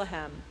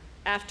Bethlehem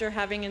after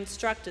having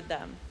instructed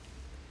them,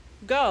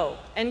 "Go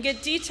and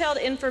get detailed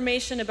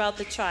information about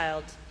the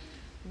child.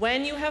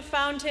 When you have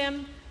found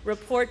him,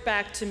 report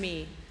back to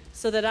me,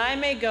 so that I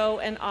may go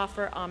and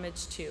offer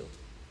homage too."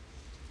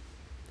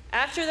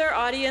 After their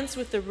audience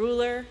with the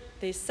ruler,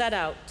 they set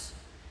out.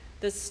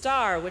 The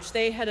star which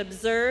they had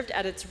observed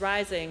at its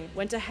rising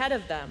went ahead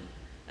of them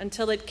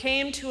until it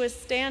came to a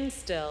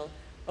standstill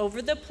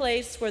over the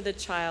place where the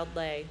child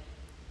lay.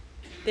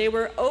 They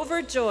were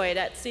overjoyed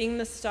at seeing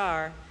the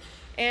star,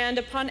 and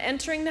upon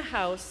entering the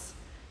house,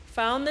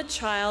 found the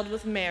child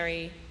with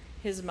Mary,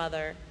 his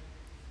mother.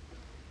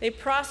 They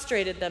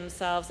prostrated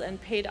themselves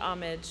and paid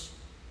homage.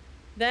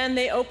 Then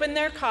they opened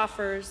their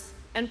coffers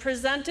and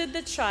presented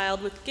the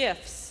child with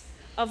gifts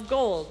of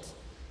gold,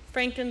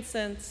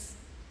 frankincense,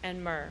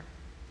 and myrrh.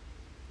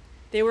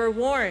 They were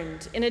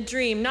warned in a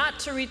dream not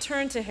to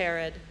return to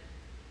Herod,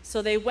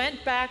 so they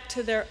went back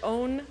to their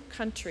own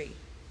country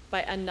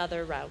by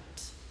another route.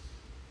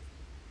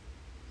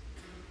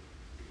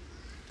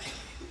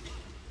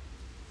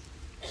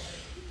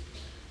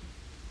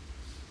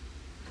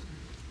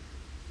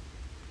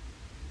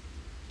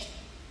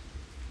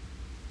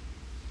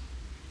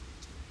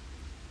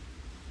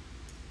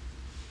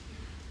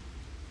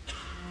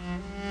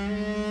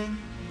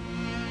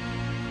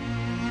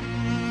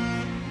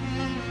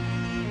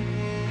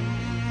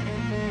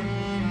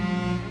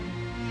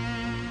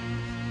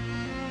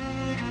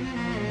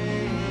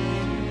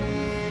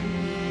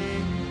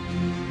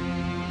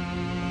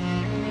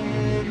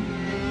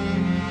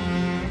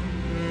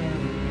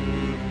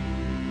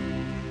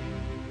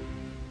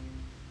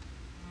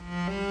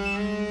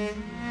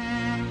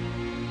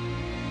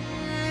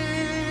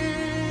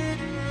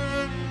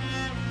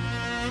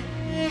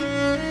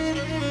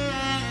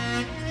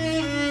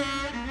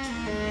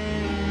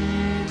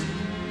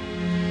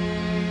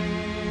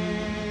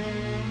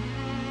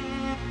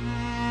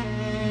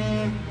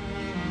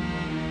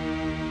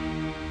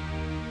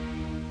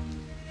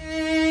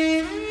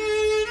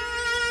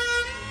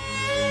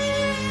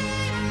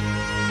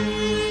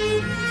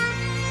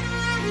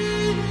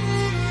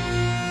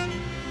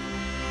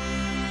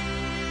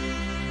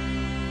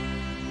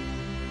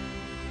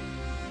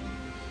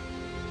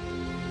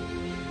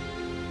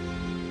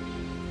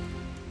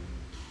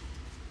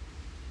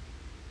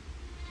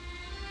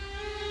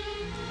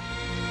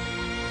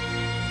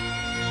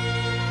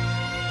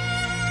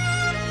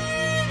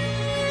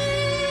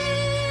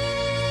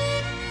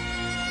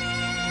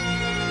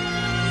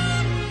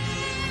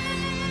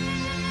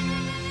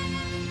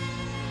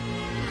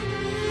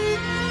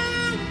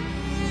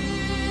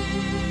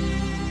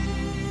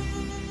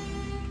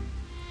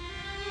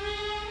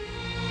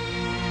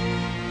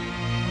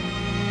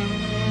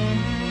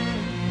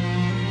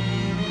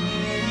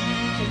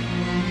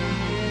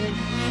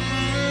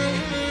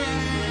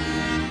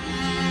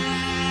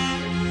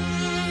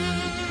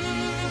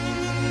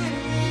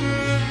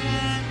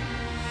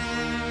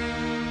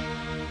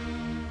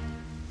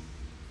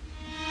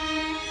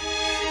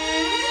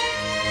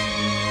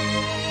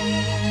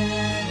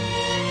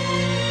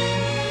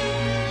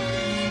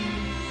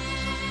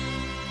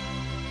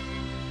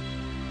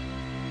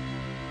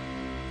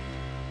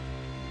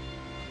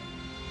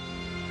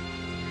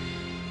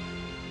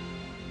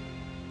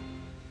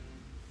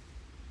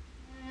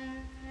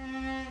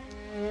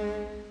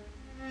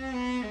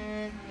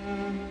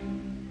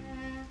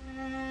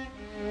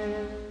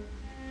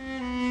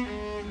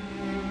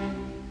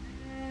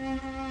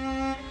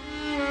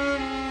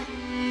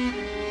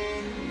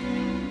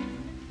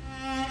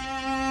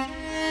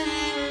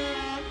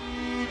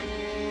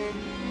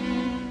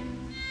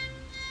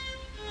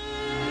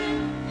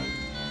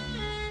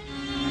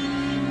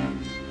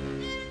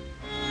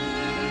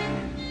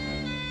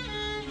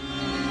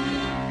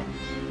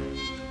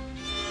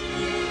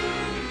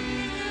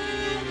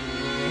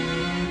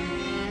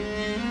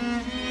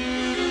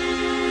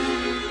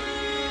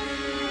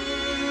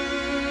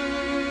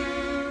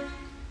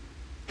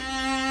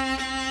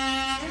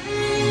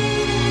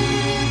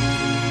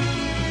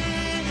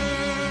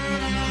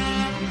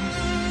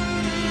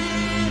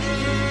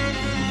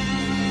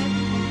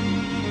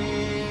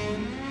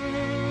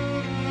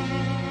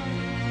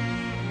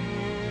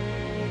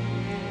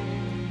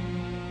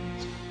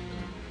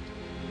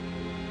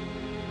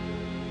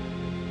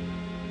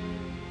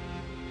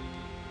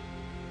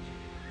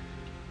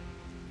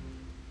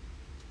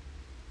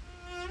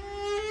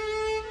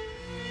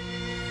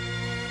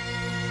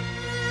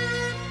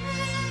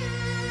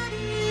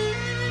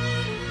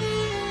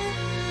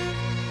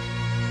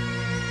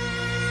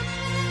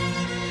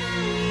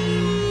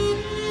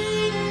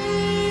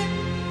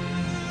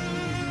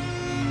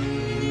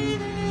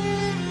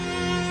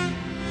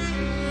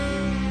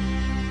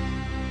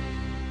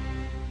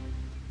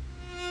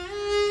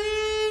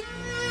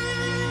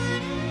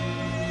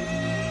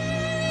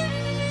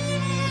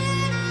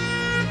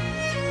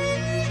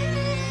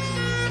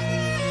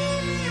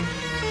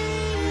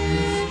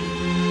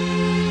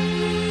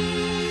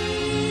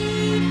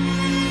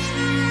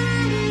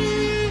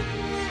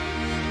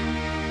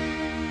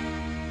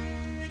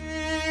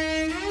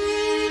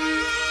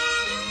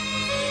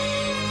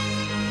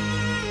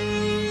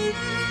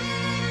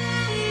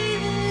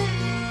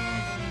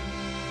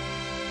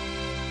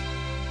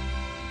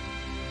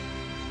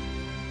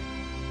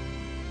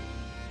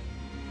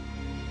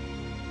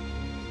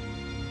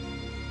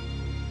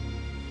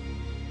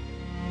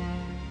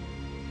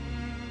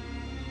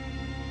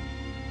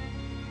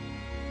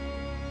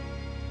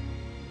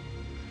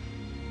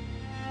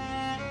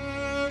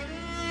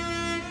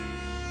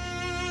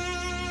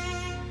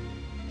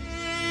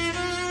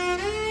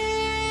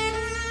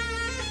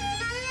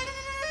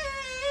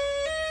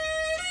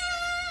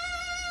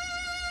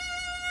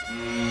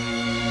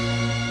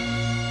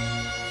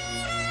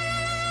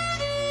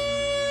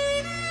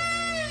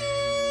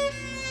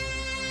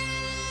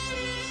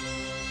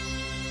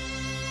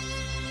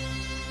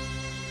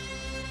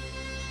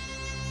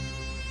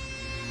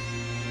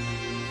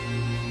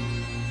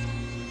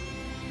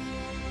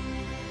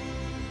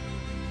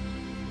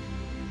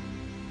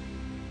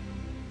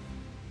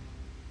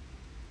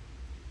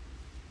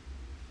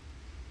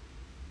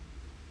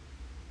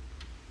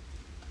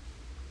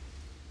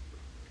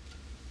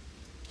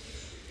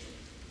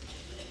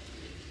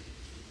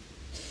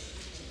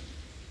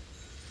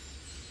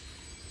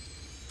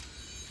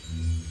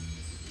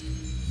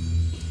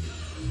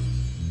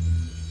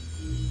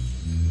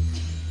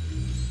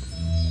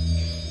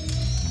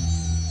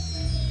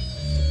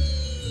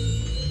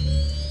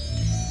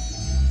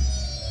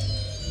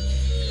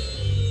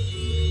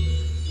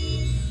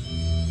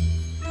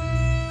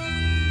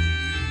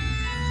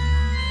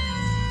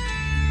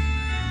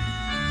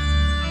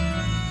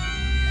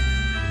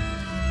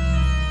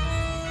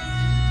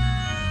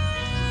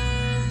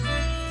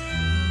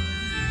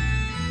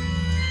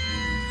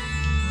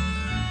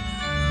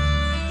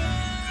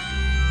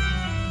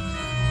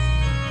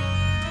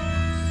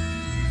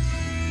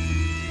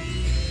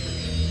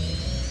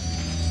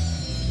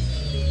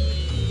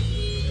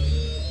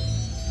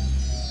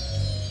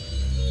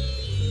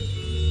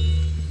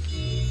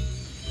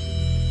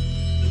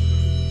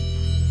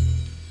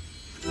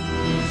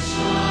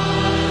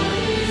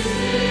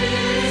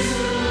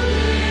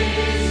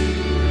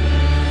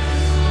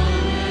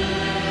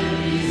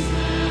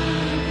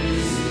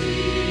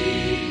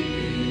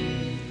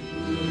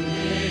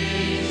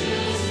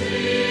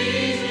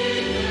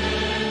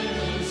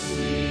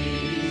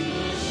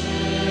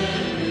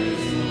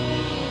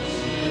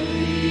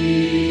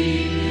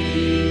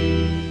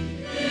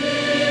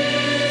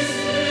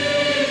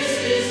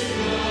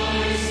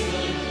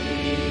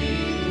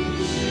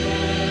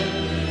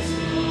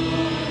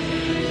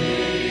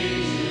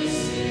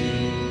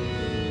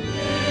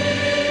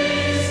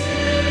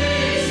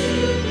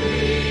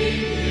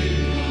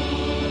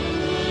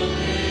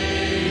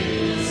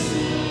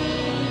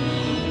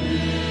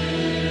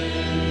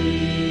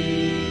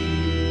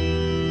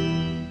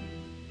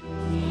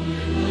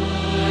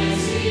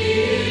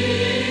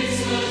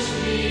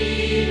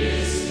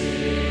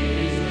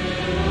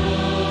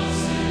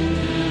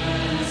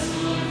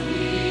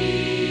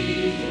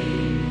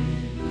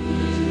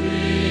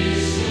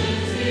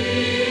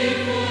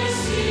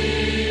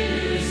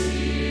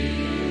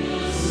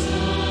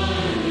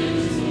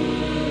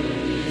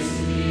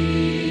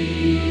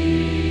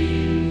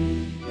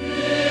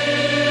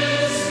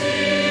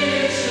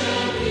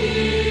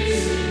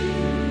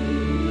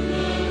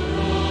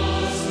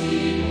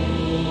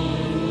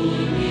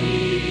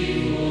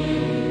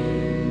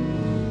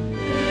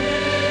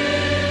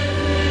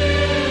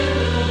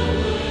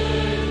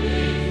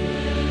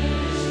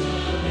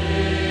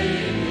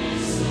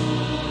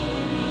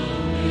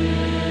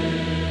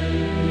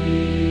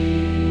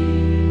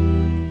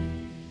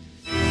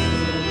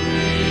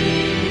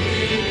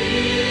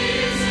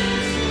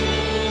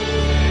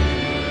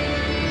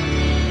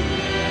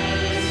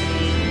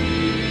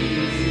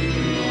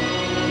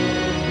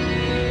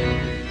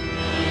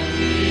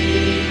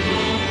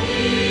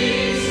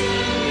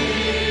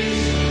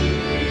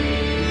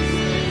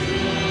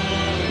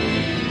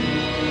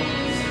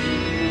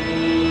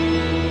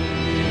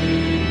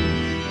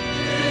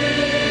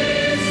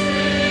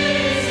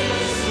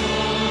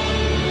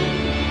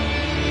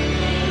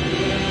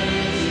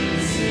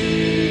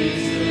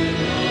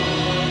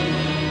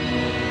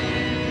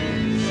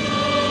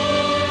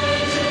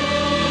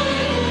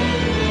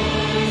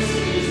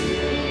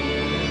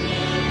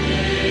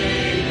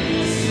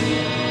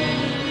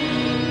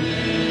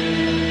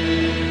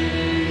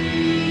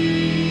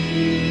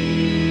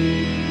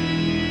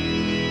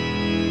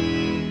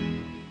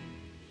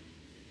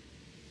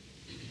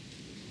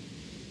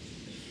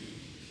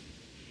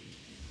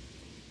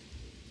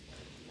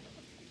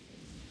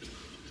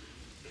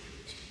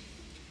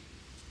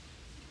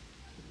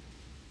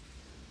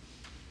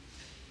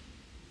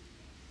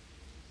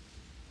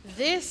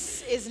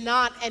 This is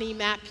not any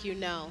map you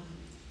know.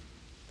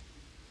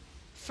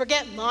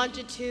 Forget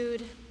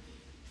longitude,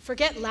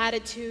 forget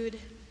latitude.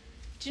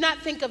 Do not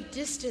think of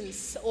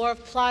distance or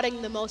of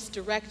plotting the most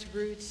direct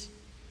route.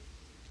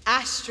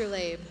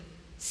 Astrolabe,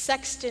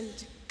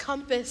 sextant,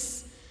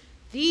 compass,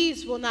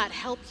 these will not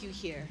help you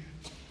here.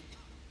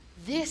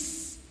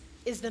 This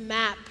is the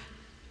map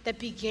that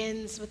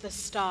begins with a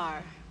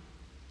star.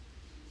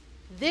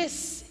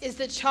 This is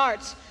the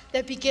chart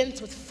that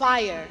begins with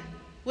fire,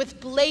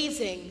 with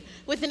blazing,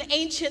 with an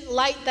ancient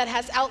light that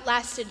has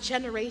outlasted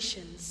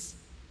generations,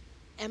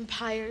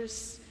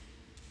 empires,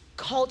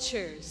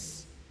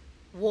 cultures,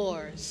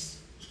 wars.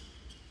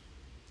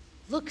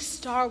 Look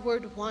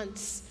starward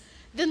once,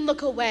 then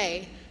look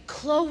away.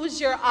 Close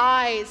your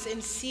eyes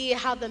and see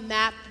how the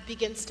map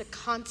begins to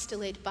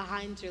constellate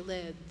behind your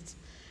lids,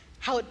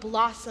 how it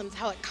blossoms,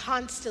 how it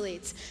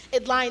constellates,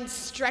 it lines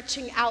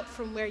stretching out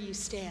from where you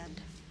stand.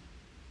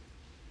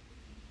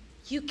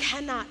 You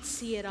cannot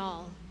see it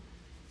all,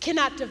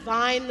 cannot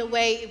divine the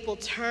way it will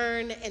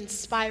turn and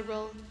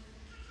spiral,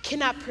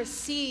 cannot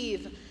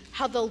perceive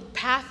how the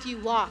path you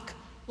walk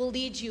will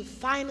lead you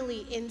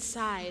finally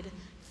inside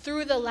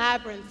through the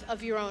labyrinth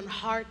of your own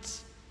heart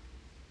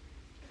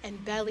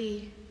and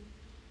belly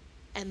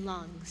and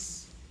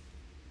lungs.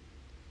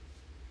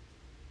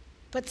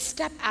 But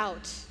step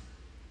out,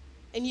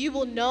 and you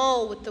will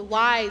know what the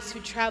wise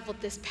who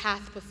traveled this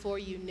path before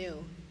you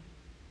knew.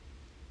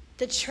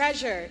 The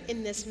treasure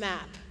in this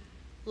map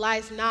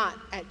lies not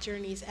at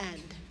journey's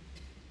end,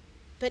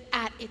 but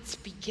at its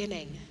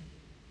beginning.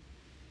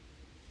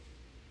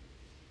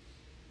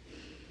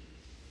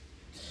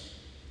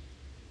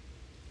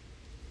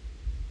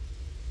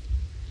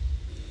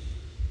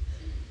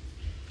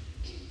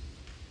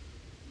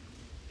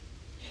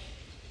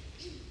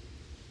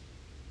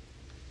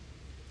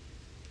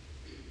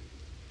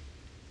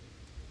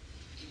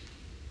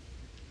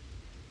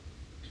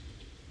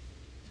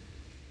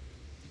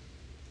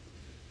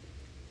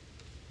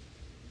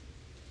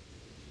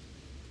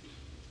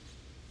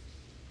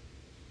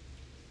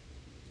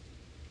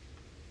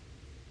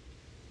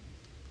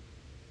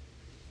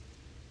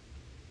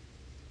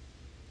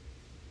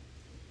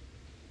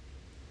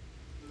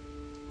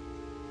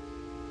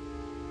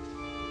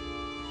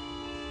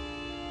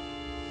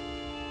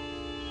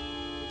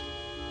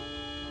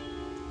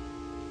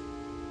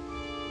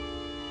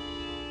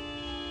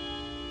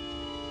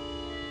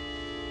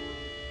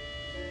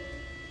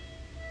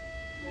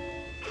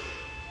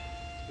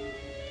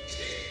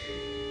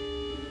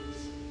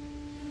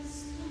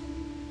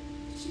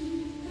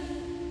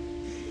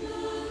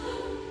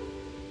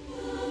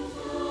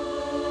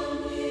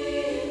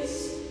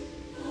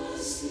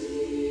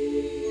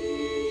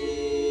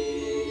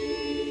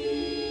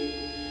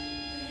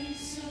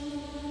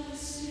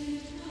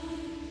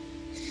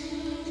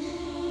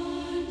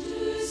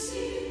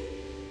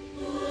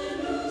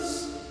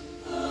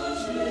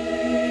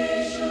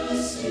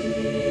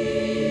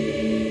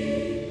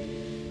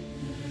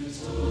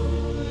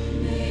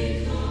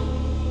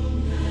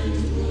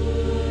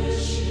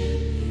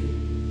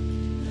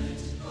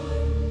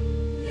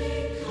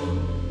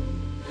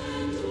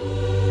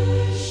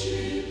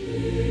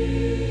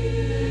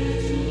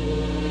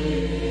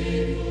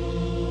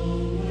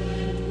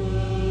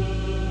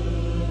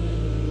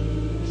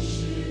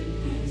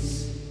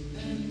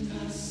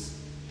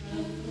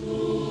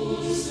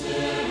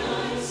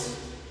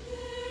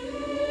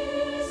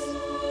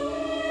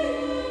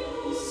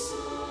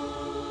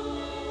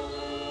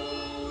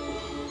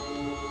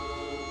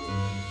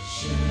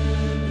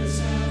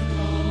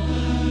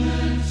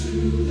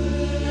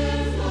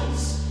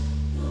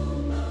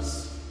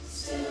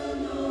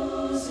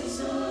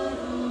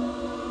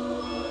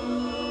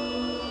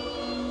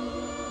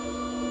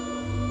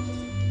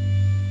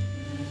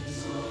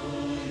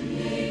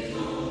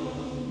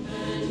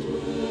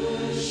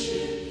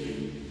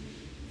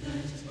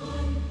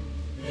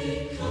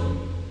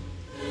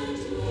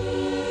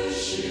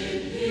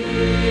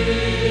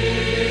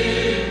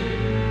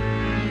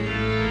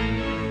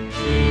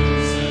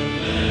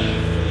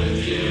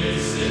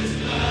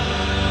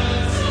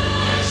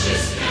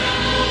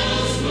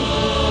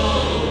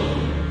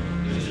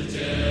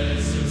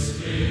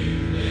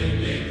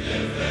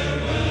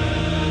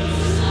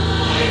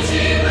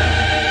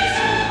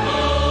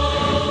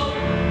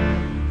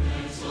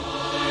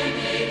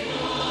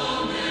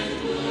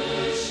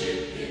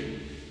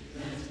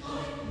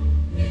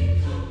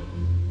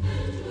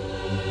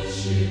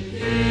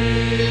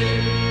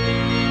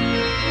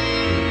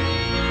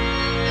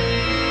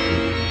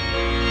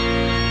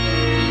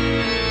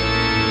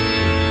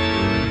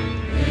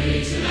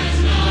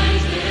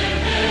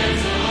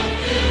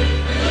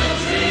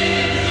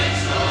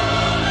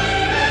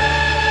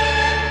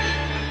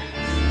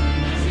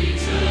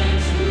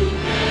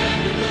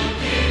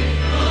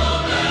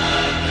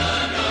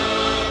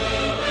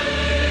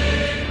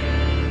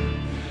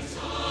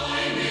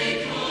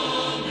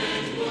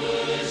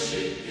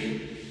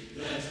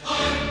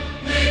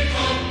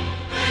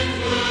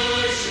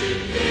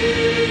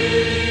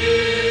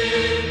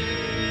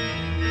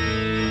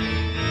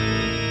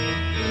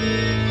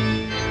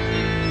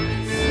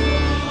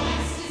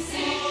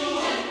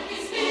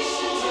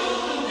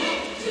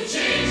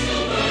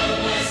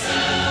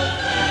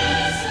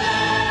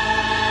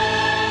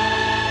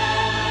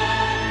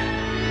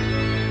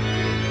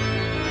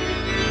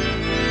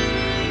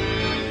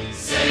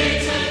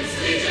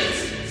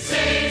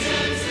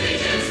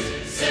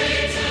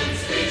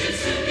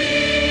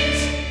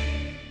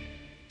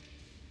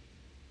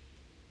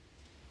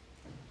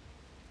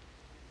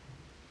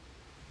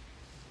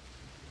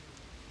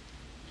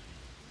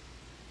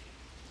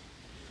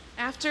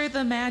 After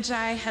the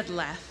Magi had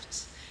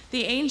left,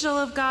 the angel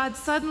of God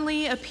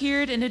suddenly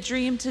appeared in a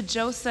dream to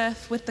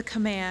Joseph with the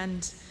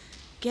command,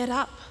 "Get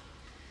up,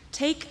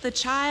 take the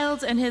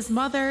child and his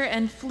mother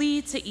and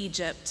flee to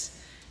Egypt.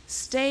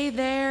 Stay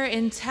there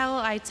until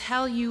I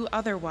tell you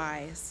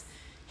otherwise.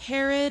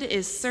 Herod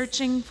is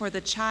searching for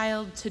the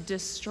child to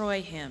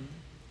destroy him."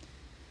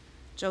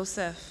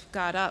 Joseph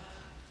got up,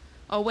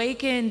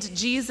 awakened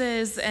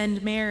Jesus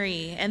and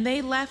Mary, and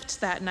they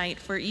left that night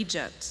for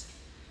Egypt.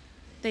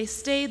 They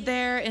stayed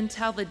there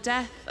until the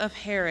death of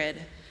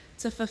Herod,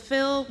 to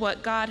fulfill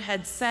what God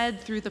had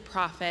said through the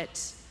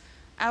prophet,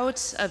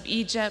 "Out of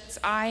Egypt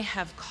I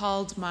have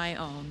called my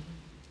own."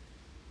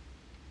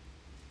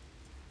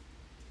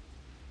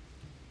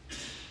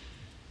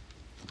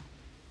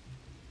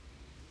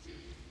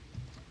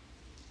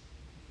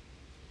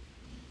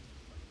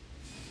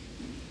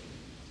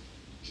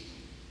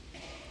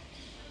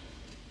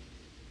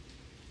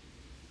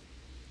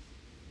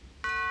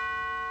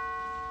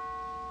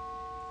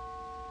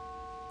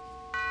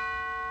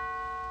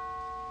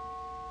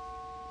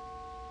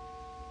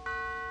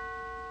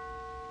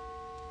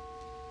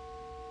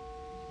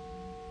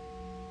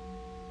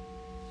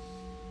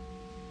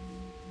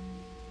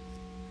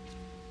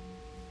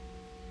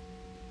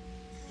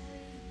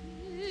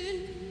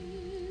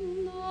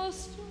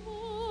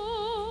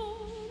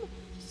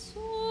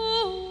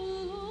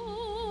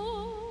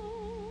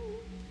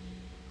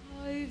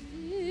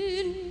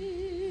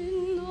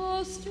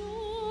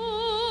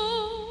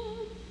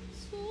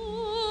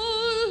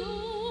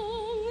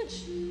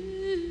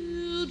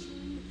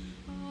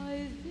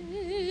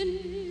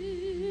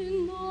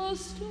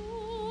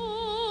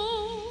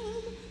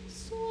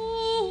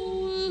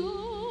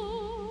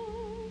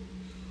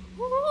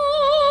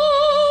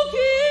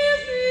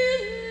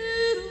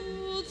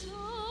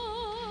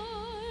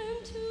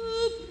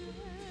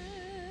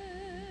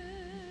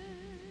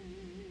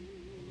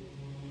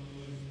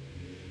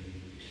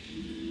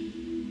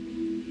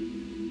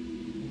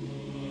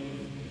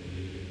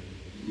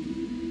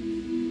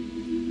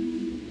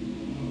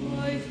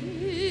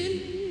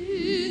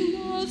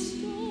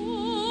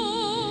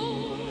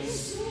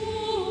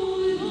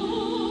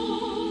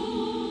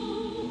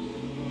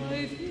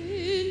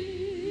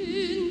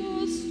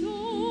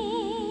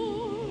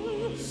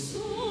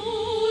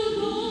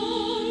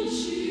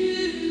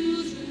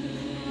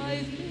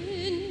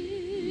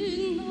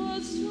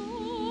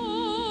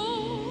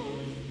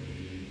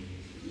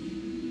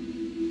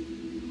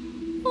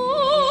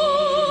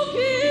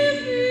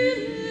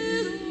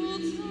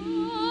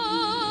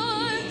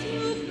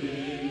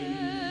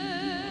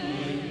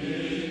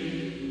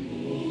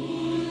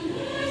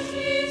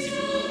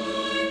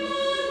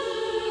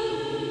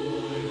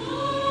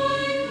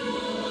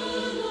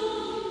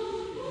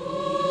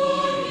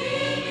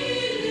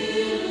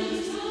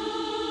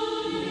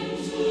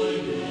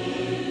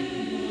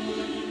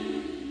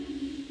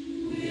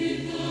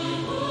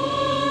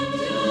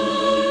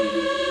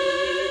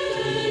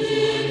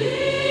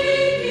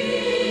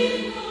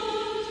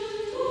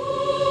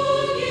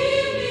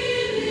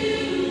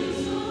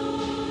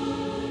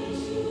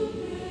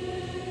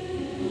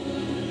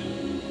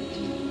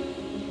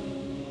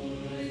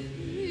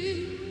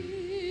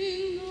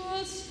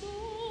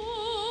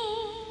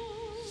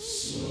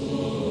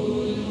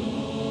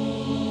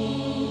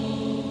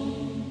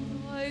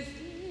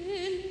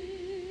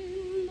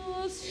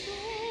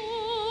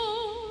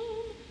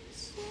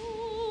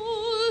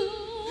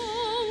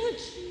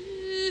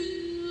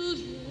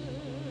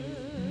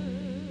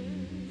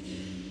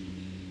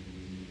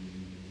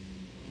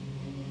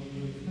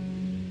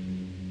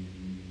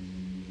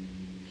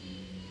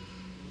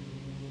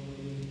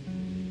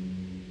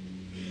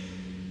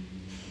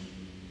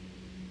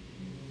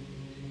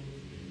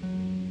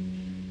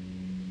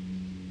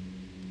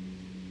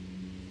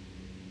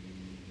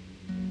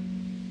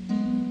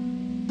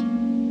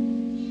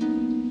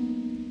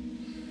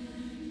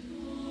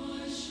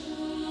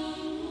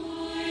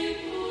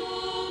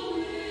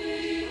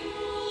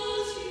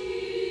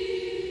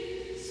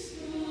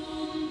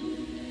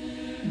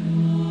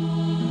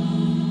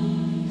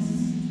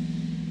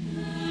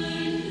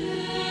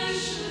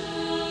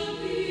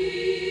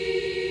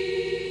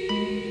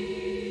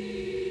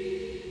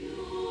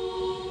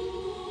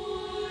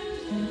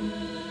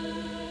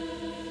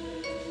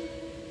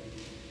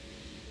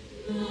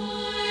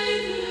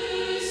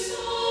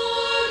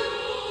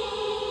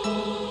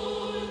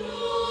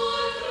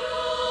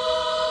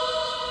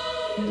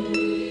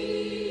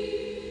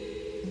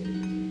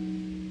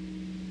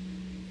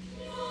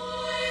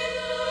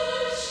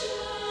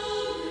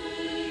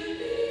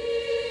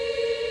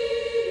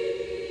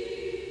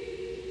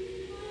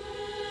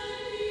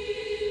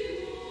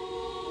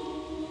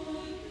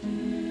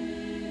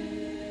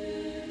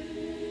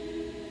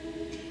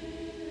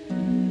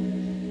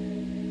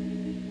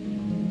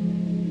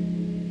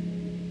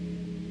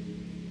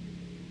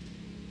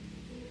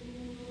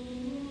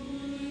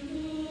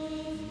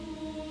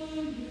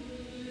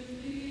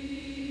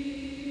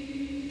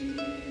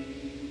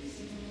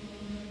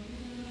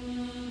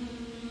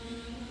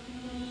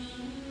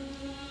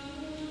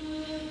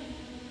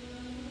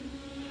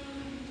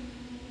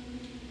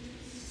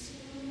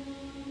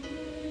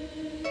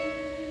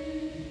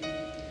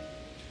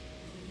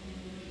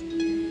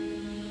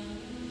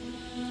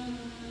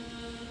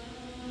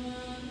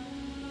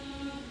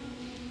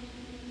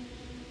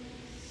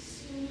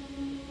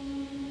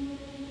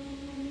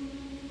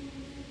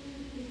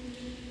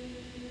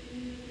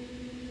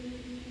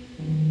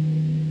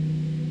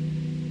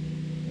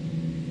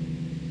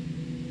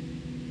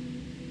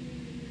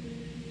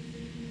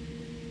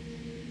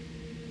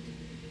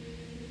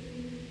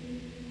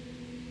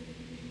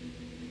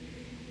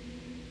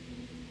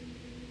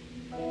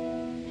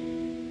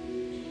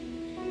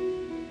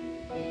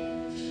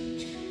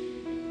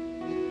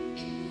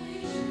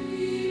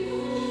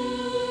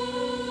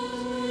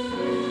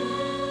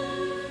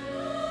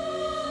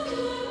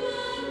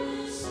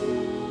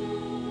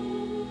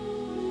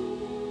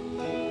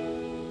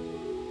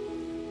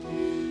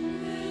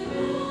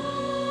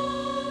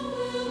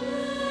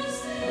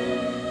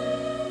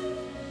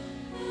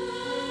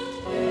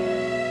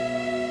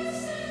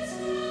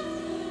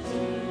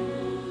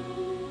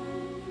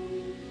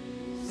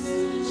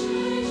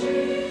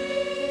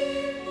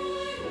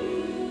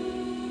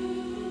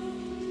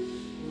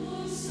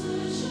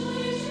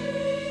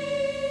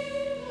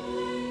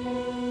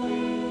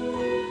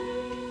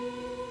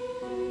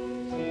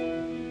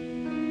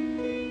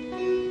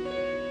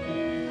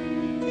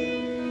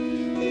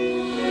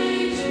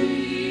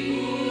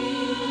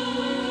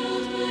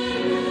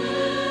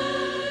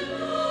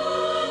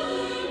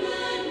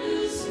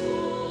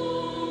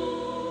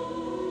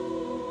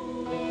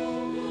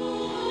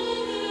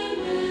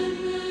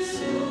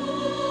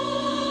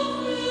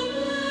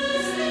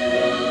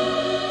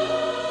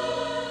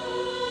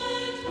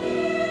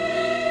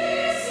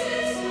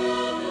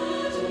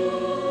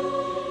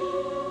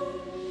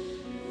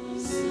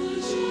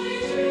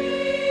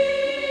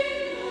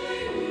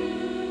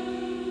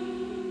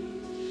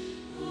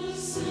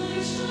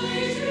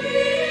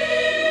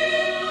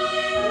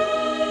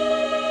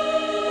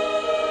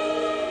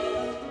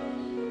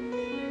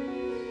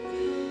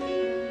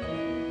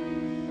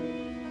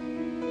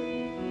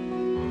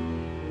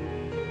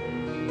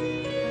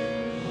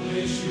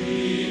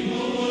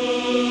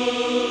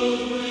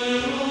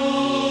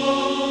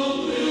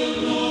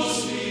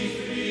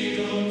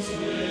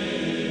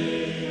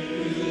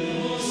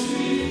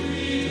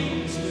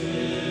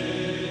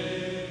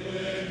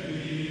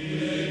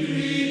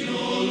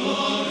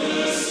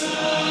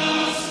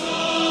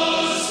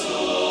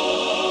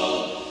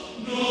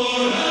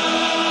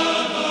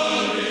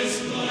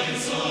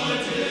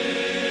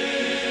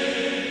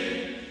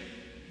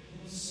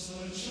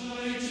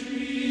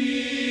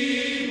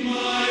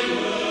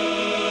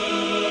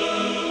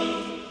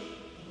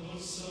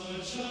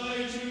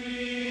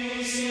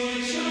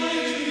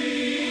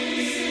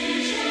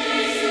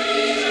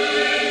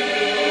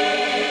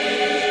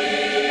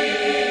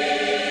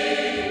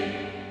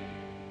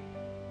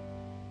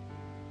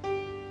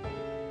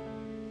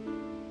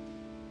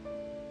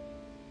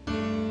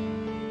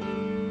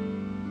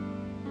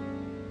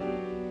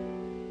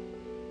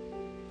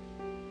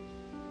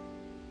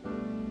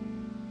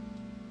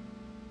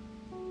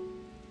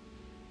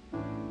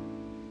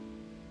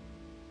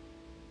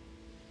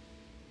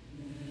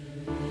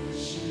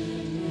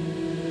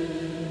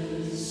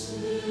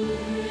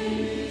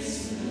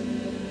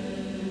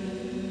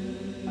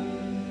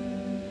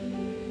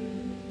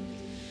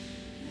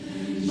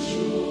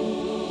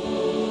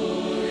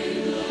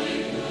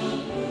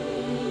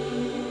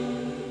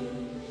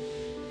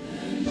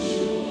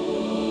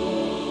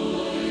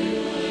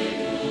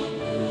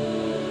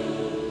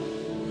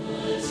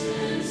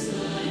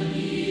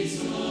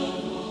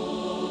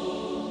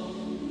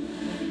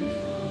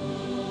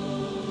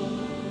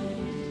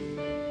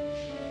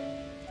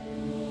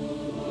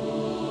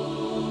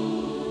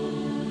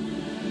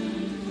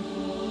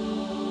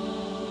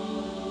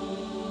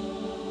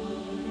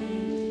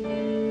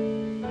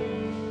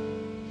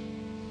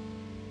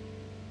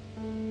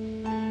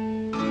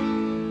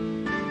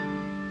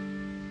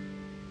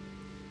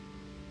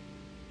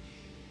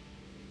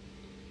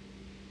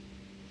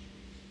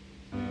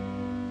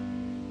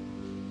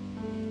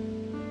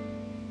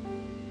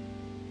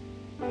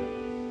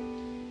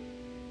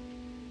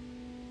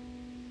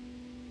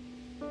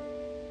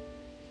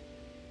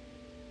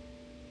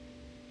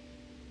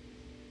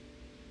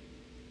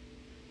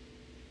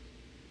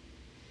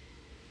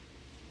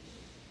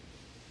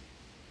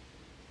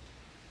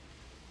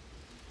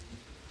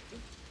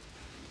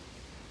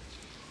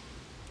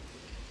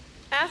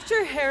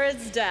 After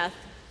Herod's death,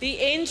 the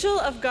angel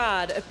of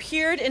God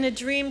appeared in a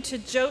dream to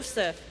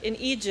Joseph in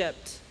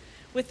Egypt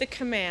with the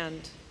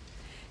command,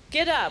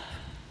 "Get up,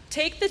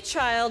 take the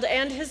child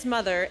and his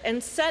mother,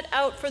 and set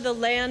out for the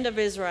land of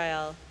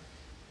Israel.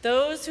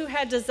 Those who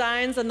had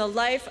designs on the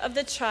life of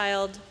the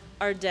child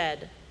are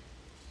dead."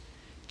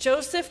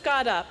 Joseph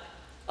got up,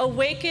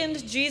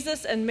 awakened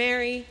Jesus and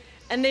Mary,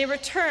 and they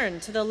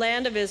returned to the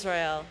land of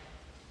Israel.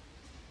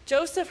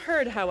 Joseph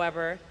heard,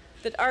 however,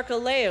 that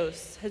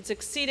Archelaus had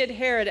succeeded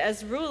Herod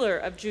as ruler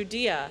of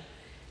Judea,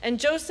 and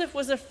Joseph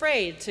was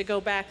afraid to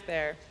go back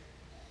there.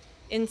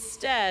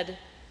 Instead,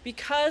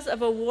 because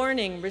of a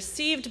warning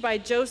received by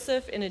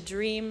Joseph in a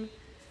dream,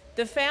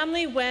 the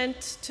family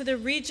went to the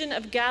region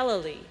of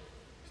Galilee.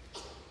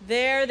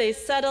 There they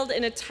settled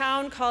in a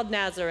town called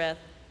Nazareth.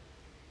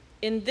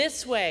 In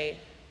this way,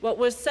 what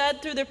was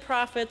said through the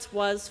prophets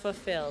was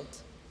fulfilled: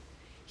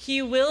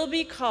 "He will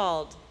be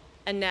called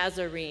a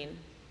Nazarene."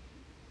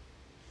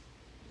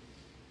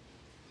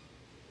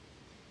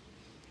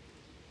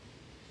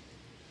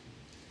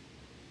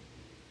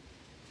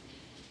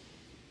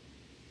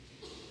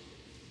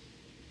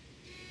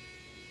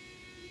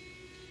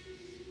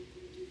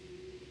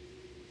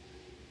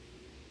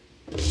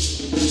 Hey,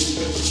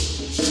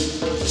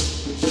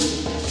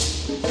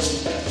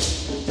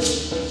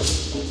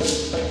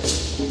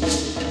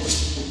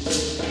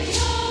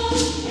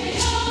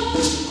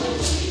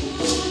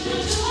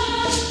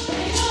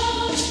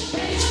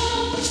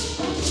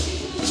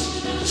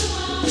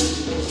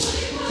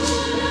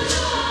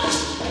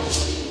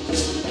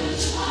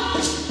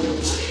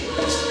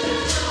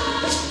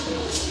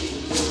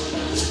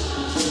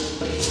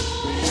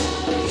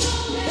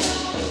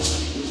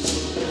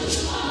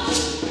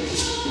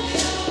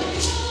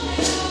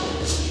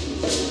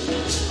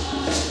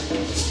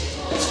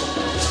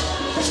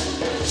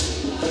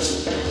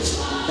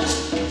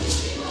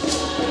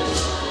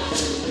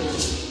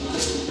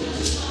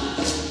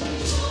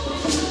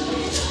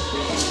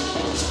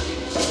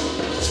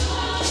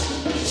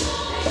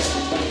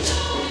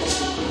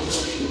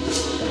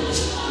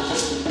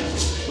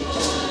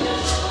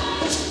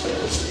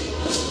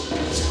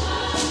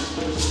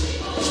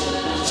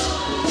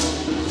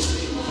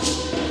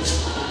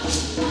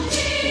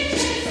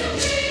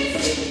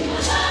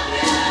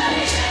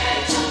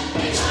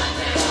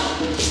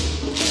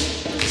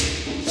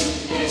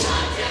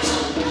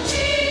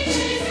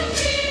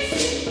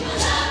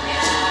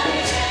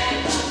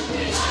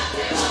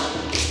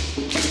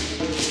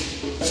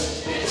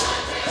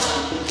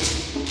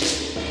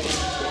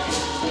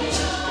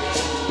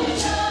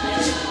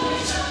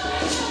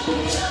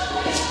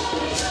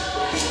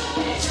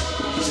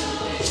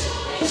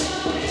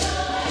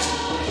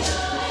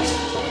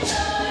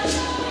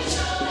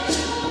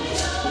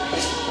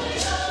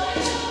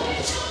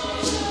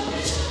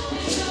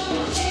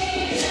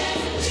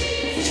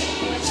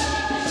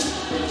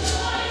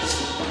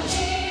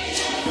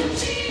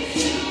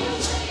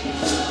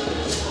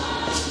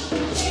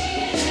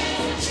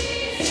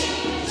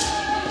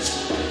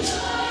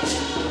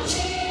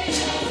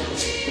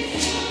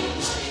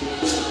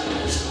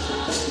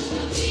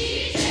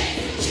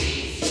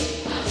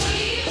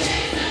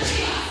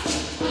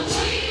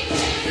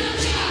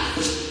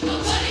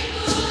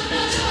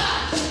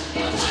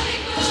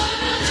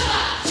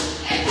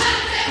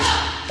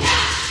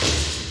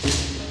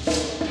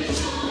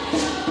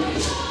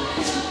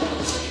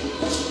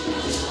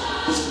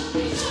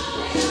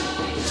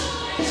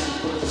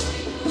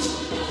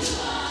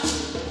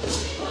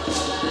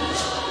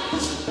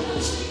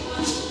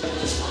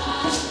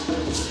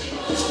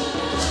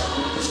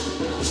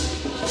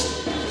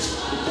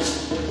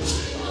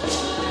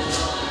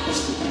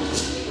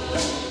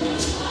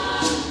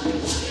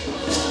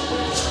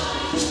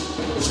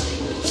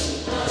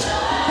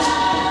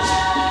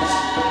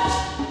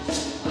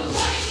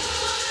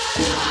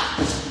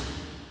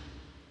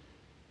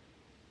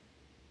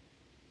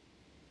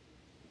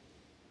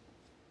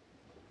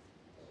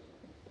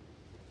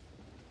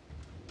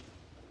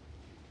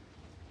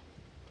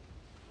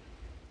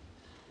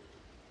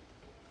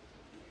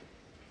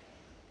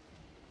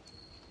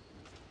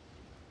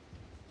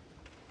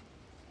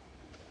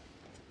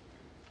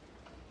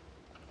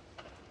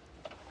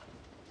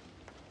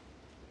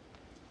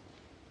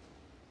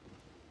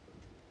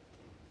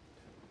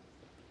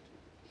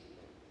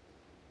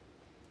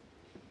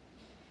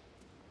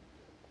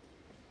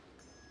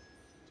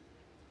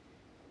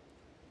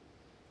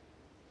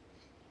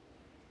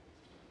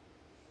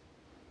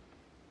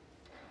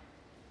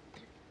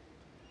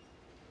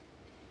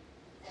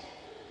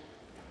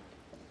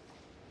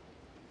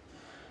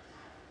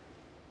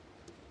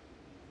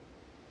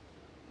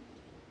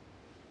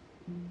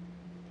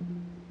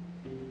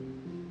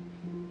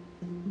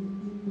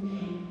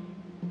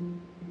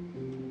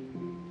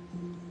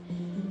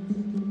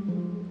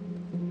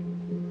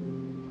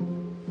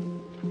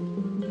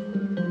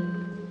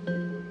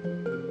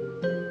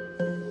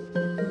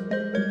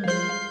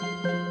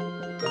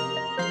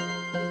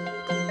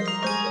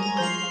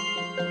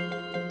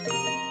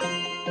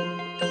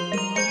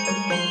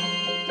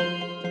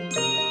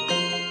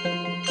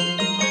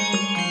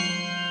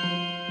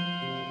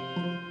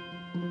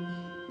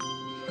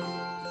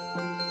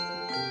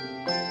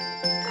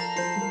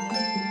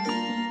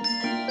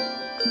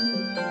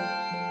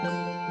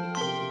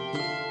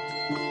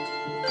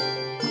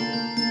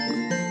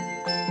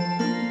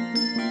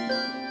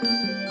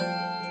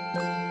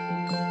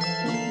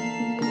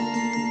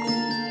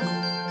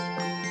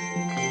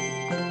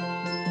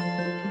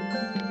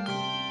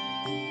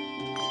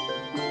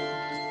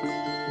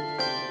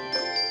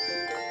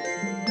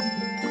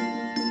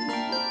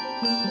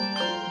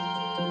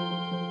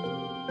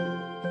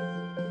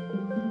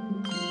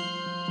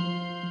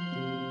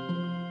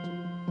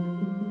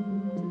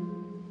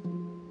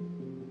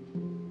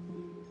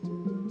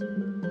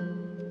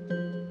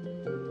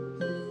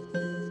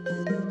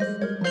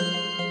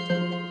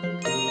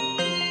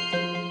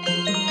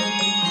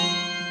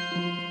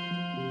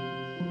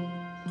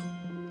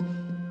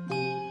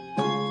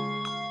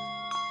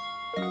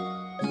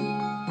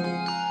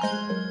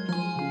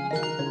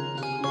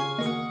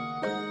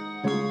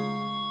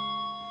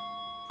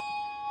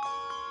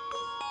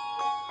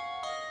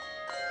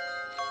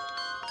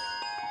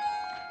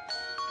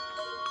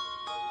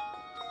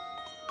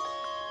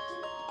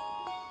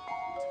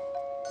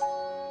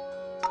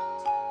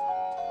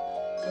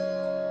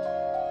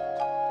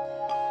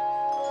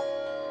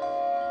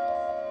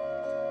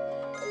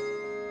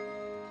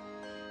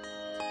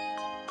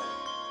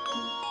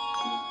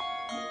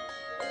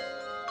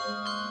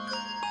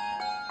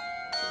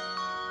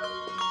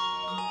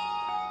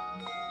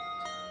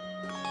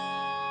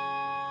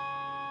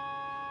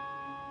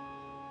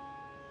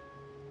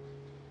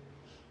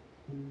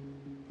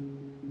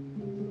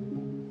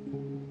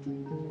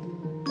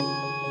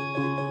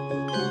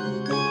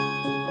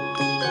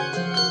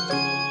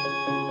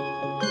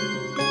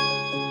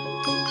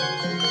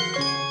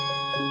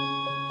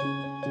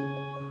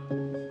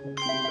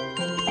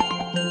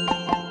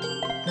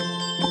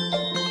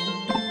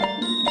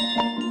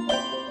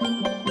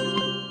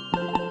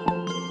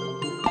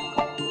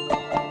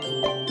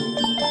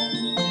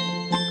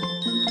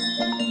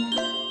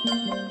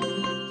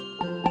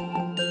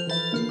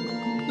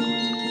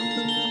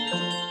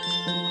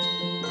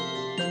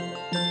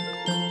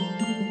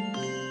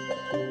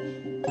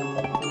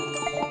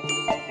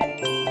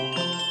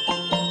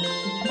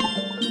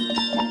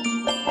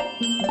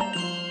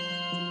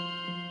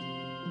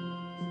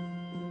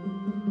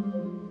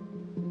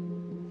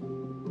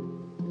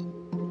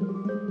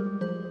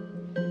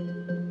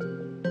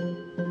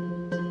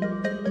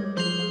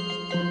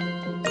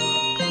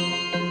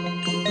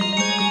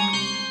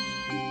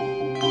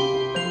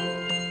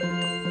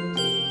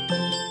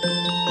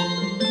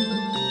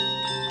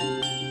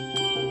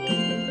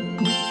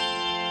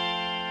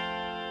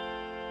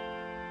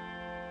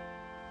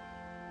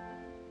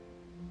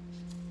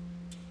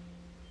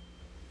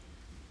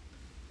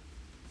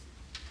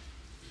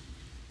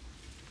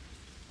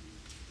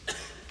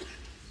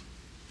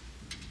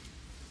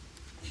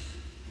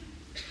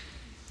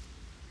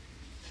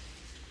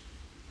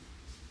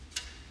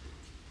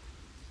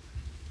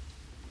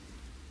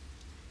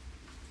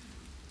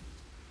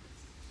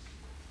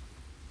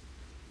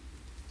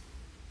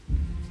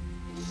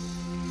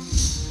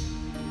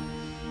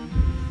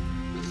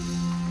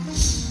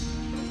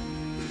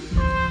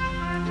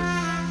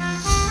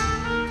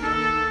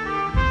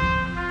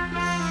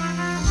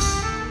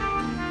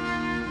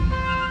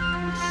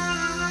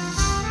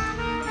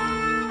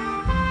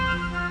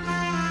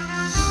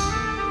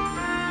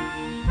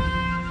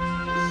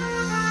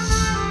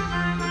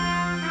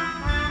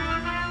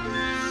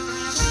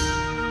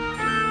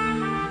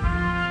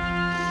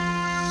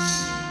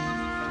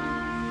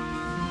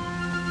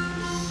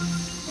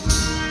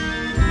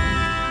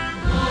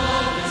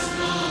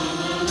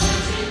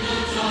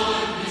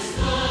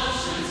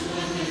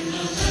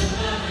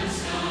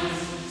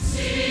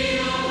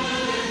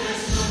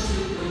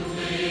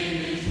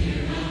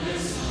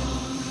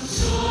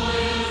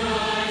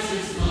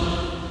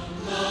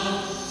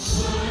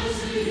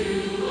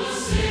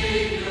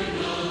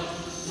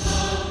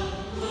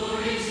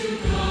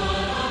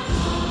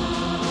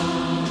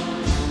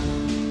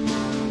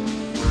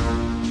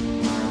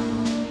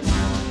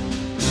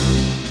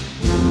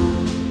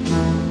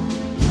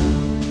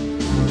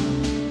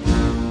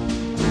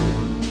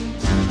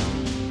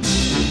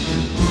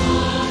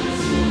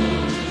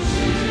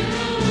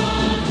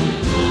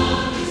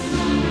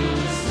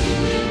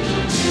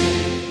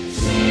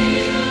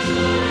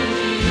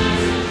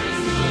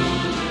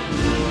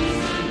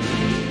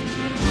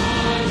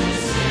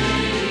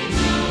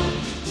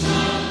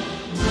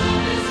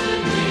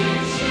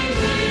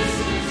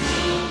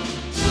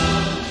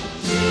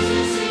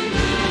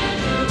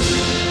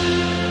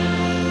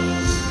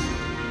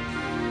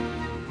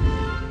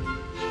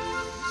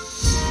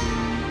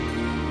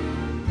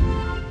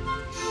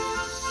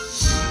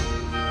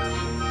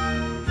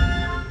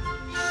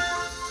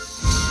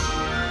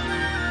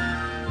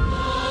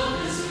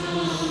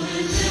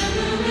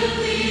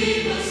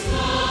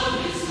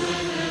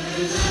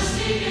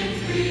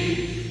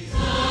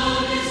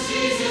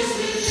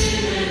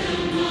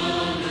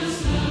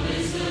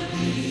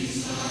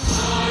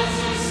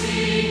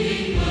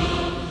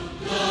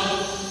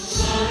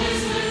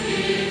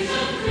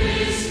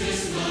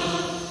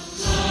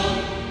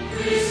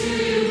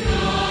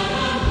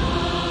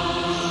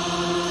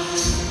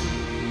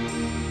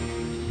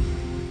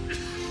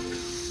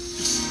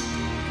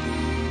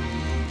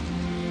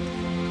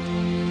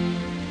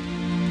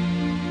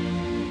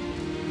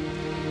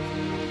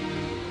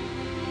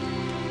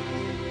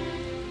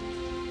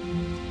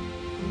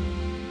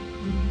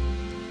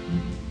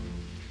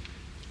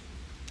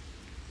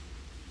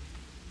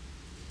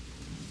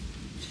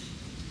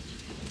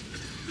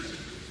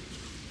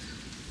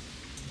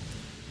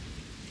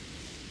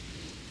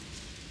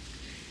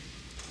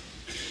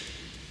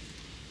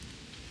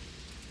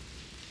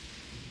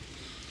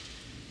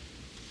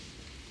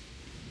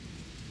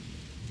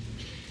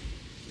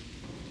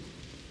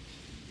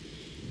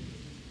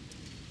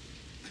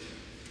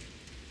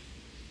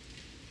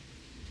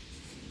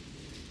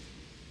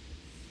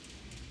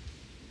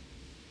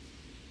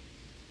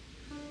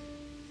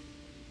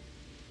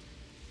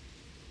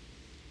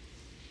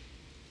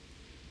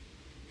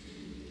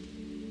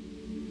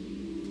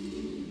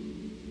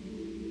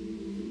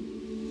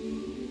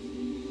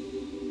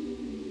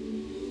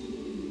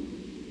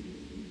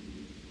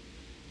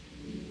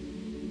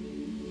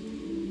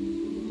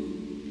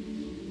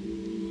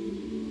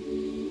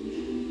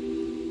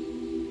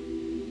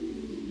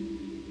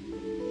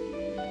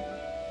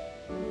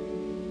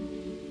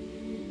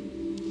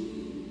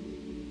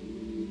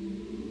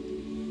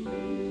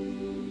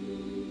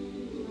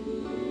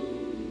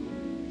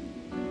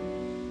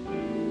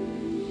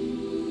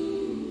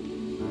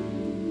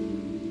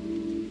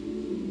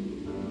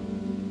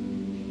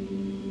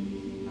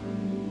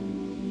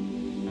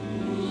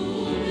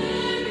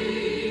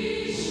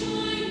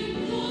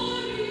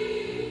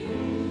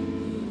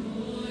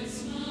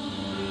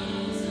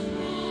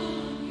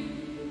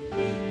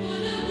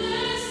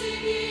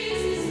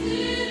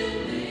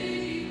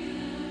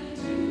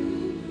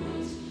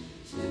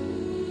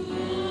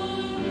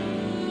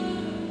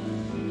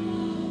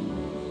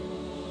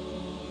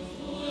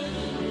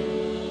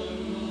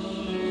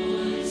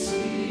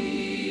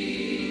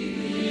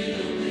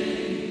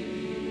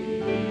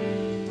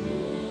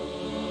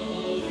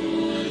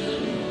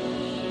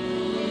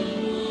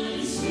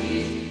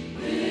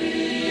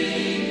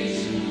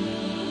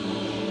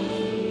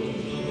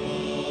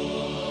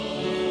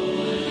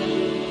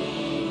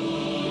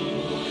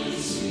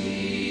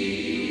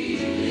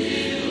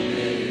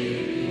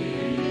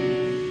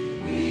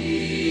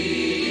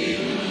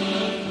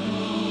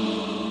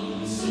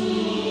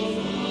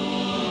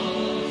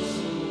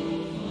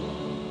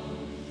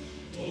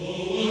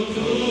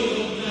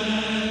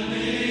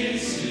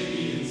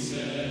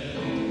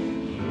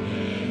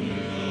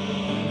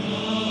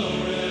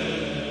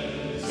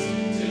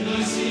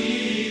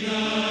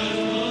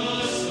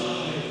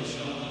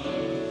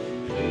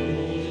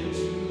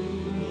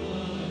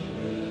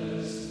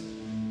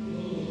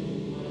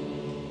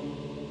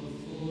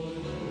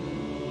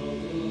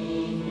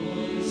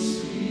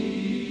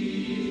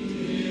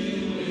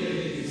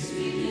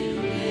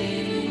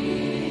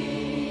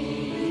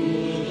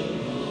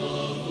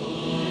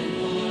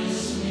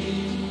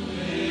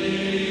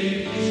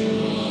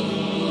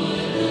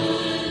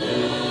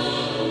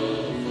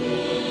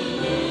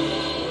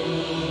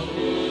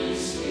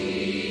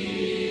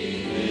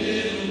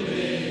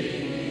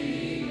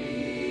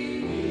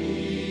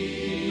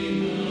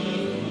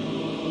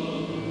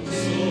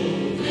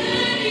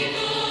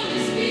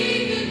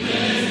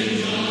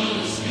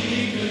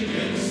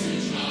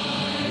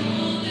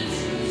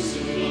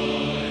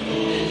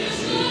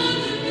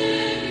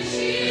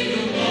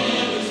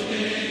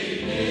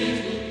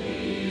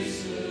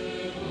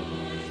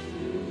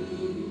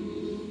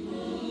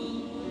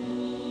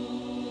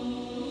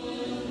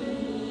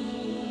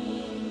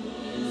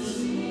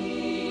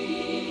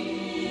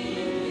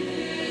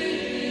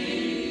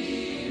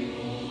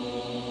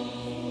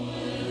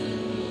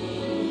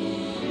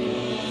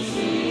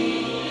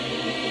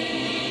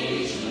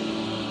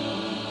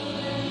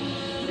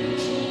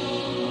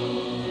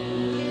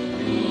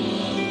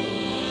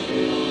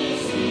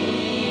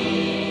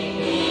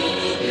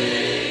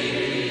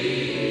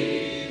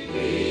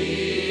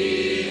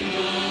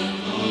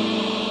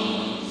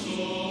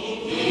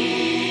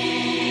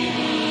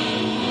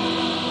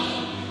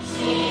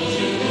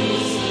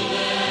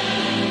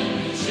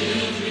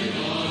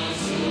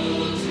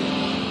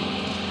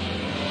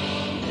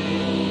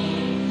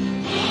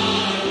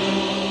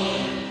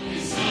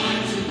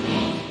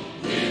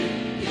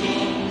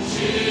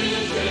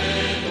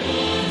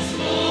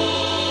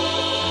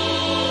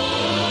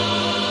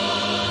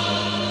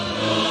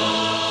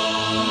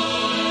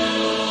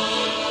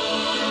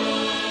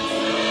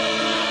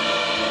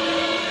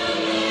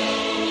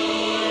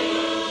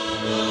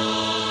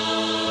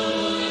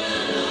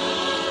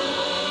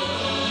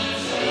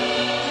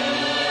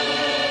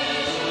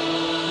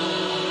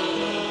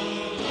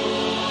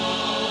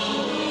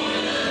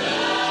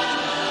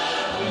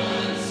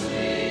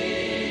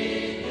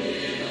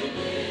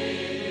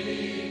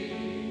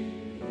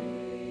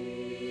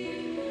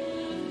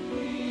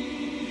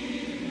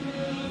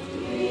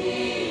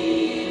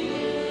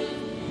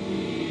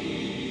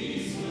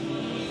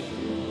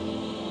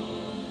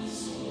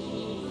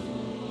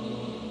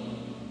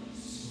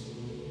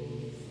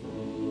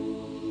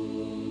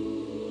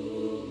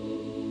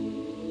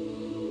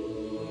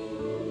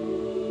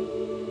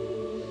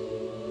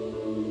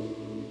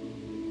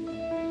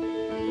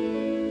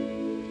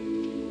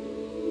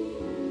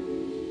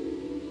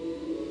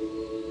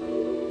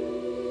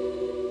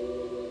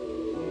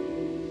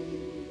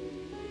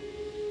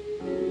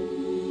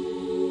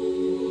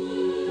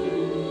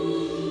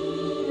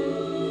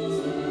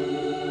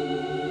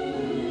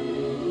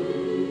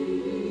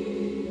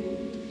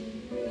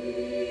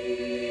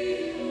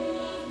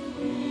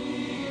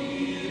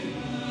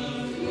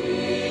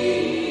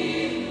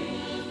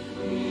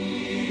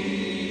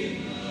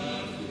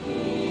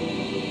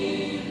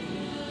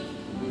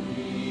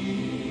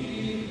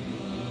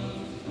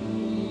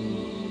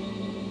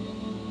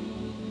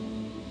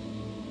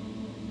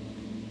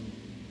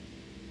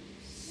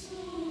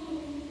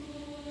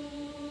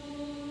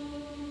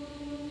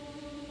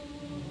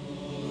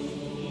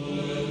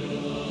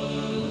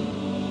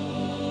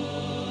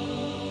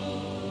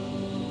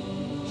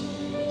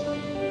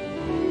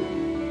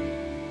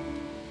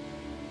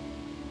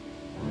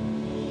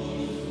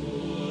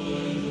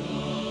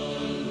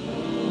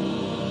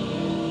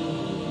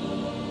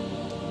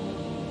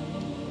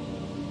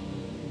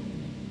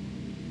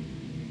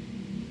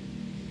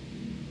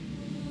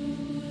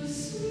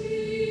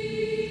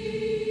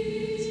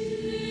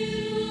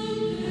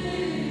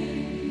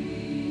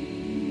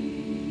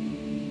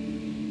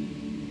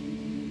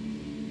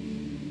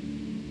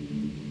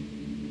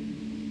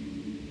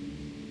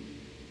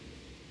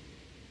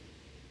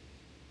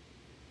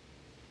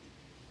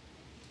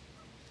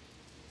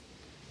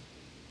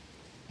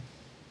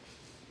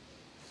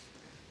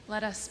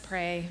 Let us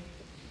pray.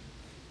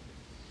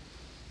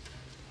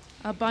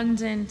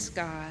 Abundant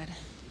God,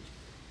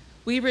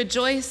 we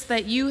rejoice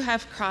that you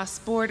have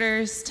crossed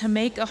borders to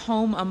make a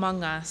home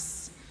among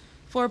us,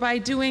 for by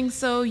doing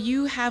so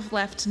you have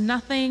left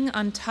nothing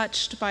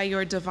untouched by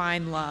your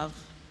divine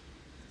love.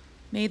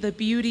 May the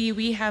beauty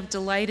we have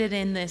delighted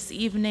in this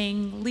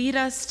evening lead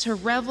us to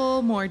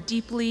revel more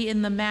deeply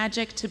in the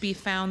magic to be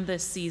found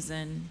this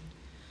season.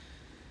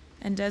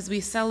 And as we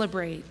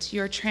celebrate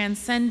your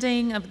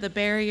transcending of the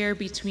barrier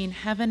between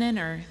heaven and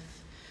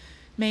earth,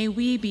 may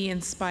we be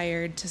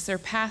inspired to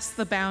surpass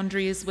the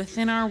boundaries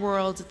within our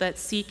world that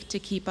seek to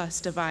keep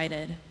us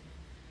divided.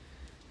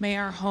 May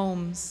our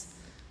homes,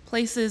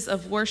 places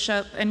of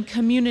worship, and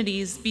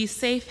communities be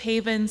safe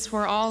havens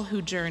for all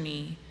who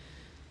journey.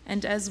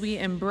 And as we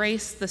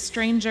embrace the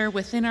stranger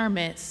within our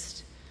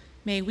midst,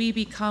 may we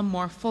become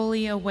more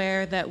fully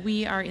aware that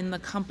we are in the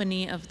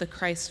company of the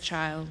Christ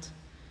child.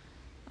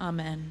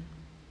 Amen.